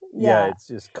 Shenanigans. Yeah, it's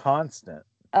just constant.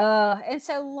 And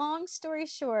so long story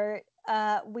short,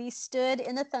 we stood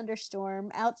in a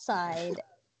thunderstorm outside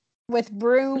with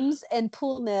brooms and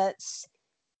pool nets,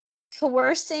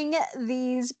 coercing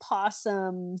these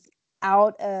possums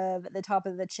out of the top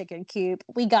of the chicken coop.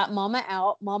 We got Mama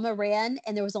out. Mama ran,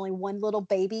 and there was only one little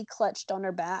baby clutched on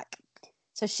her back.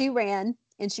 So she ran,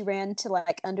 and she ran to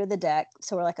like under the deck.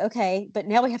 So we're like, okay, but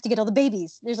now we have to get all the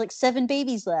babies. There's like 7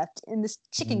 babies left in this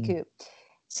chicken coop.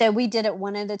 So we did it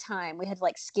one at a time. We had to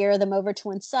like scare them over to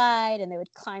one side, and they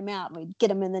would climb out, and we'd get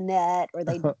them in the net, or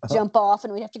they'd jump off,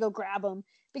 and we'd have to go grab them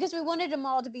because we wanted them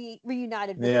all to be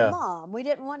reunited with their mom. We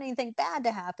didn't want anything bad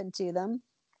to happen to them.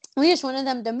 We just wanted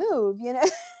them to move, you know.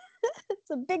 It's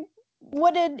a big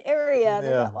wooded area.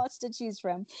 They got lots to choose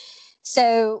from.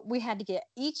 So we had to get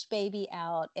each baby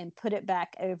out and put it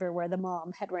back over where the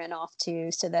mom had ran off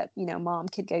to, so that, you know, mom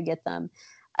could go get them.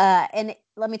 And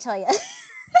let me tell you,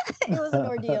 it was an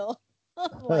ordeal.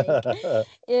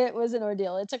 It was an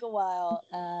ordeal. It took a while.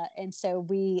 And so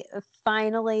we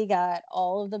finally got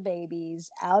all of the babies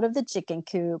out of the chicken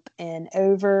coop and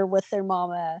over with their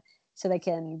mama so they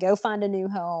can go find a new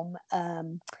home.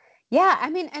 Yeah, I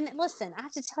mean, and listen, I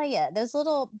have to tell you, those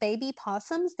little baby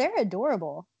possums, they're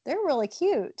adorable. They're really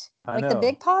cute. Like the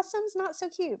big possums, not so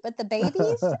cute, but the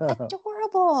babies,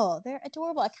 adorable. They're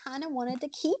adorable. I kind of wanted to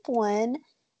keep one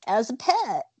as a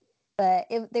pet, but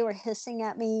they were hissing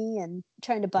at me and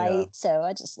trying to bite, so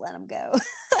I just let them go.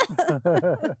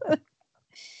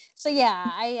 So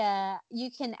yeah,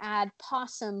 you can add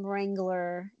possum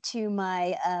wrangler to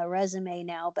my resume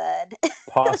now, bud.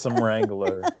 Possum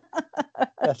wrangler.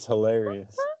 That's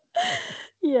hilarious.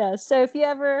 Yeah. So if you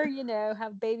ever, you know,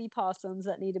 have baby possums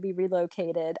that need to be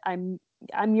relocated, I'm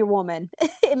your woman.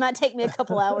 It might take me a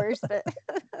couple hours, but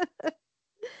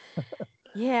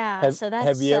yeah. So that's.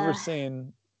 Have you ever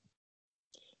seen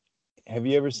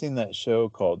that show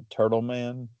called Turtle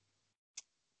Man?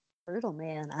 Turtle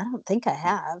Man? I don't think I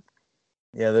have.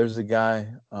 Yeah, there's a guy,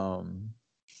 I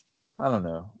don't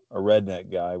know, a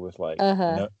redneck guy with like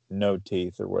no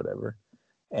teeth or whatever.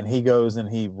 And he goes and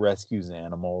he rescues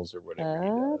animals or whatever he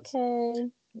does. Okay.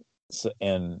 So,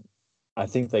 and I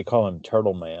think they call him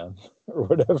Turtle Man or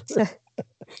whatever.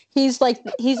 He's like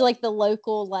the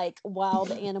local like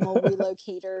wild animal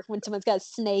relocator when someone's got a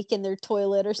snake in their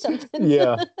toilet or something.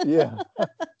 Yeah.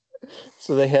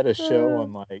 So they had a show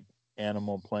on like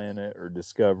Animal Planet or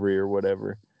Discovery or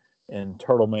whatever, and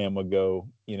Turtle Man would go,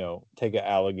 you know, take an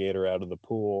alligator out of the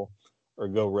pool or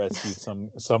go rescue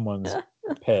someone's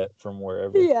pet from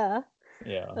wherever. Yeah.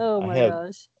 Oh my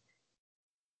gosh.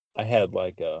 I had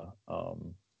like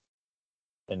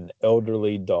an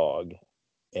elderly dog,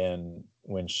 and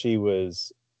when she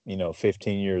was, you know,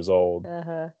 15 years old,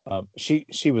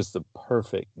 she was the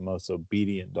perfect, most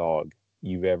obedient dog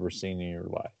you've ever seen in your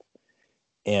life.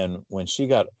 And when she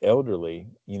got elderly,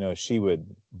 you know, she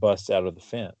would bust out of the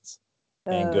fence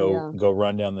and go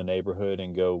run down the neighborhood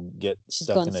and go get She's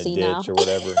stuck in a ditch or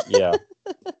whatever. Yeah.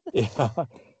 Yeah.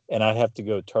 And I'd have to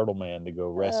go Turtle Man to go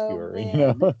rescue her, man. you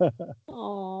know?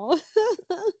 Oh.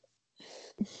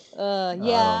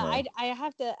 Yeah, I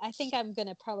have to, I think I'm going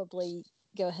to probably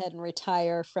go ahead and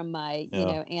retire from my,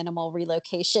 animal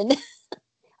relocation.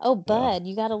 Oh, Bud,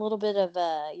 you got a little bit of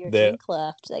your drink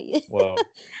left. Well,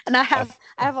 and I have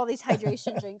all these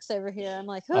hydration drinks over here. I'm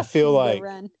like, I feel like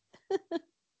run.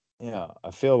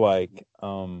 I feel like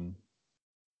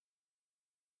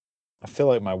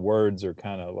my words are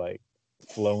kind of like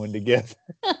flowing together.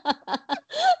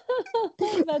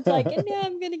 Bud's like, no,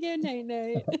 I'm gonna go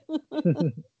night.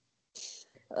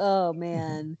 Oh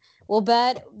man. Well,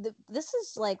 Bud, this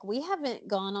is like, we haven't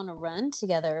gone on a run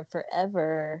together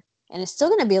forever. And it's still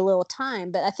going to be a little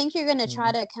time, but I think you're going to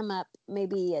try to come up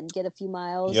maybe and get a few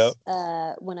miles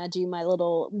when I do my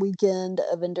little weekend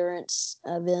of endurance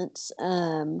events.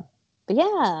 But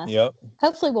yeah,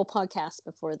 hopefully we'll podcast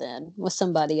before then with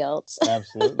somebody else.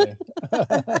 Absolutely.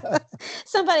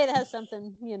 Somebody that has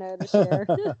something, to share.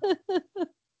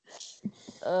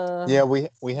 Yeah,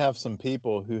 we have some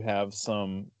people who have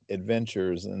some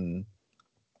adventures and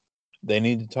they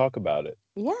need to talk about it.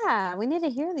 Yeah, we need to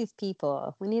hear these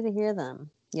people. We need to hear them.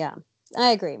 Yeah,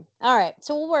 I agree. All right,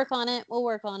 so we'll work on it.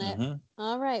 Mm-hmm.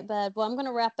 All right, Bud. Well, I'm going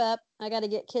to wrap up. I got to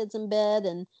get kids in bed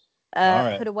and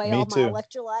put away all my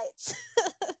electrolytes.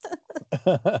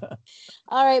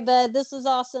 All right, Bud. This was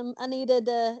awesome. I needed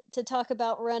to talk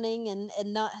about running and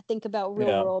not think about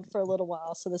real world for a little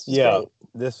while. So this was great.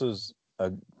 This was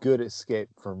a good escape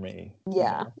for me.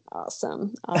 Yeah,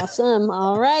 awesome.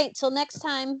 All right, till next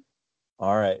time.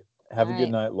 All right. Have a good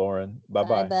night, Lauren.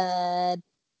 Bye-bye. Bye, Bud.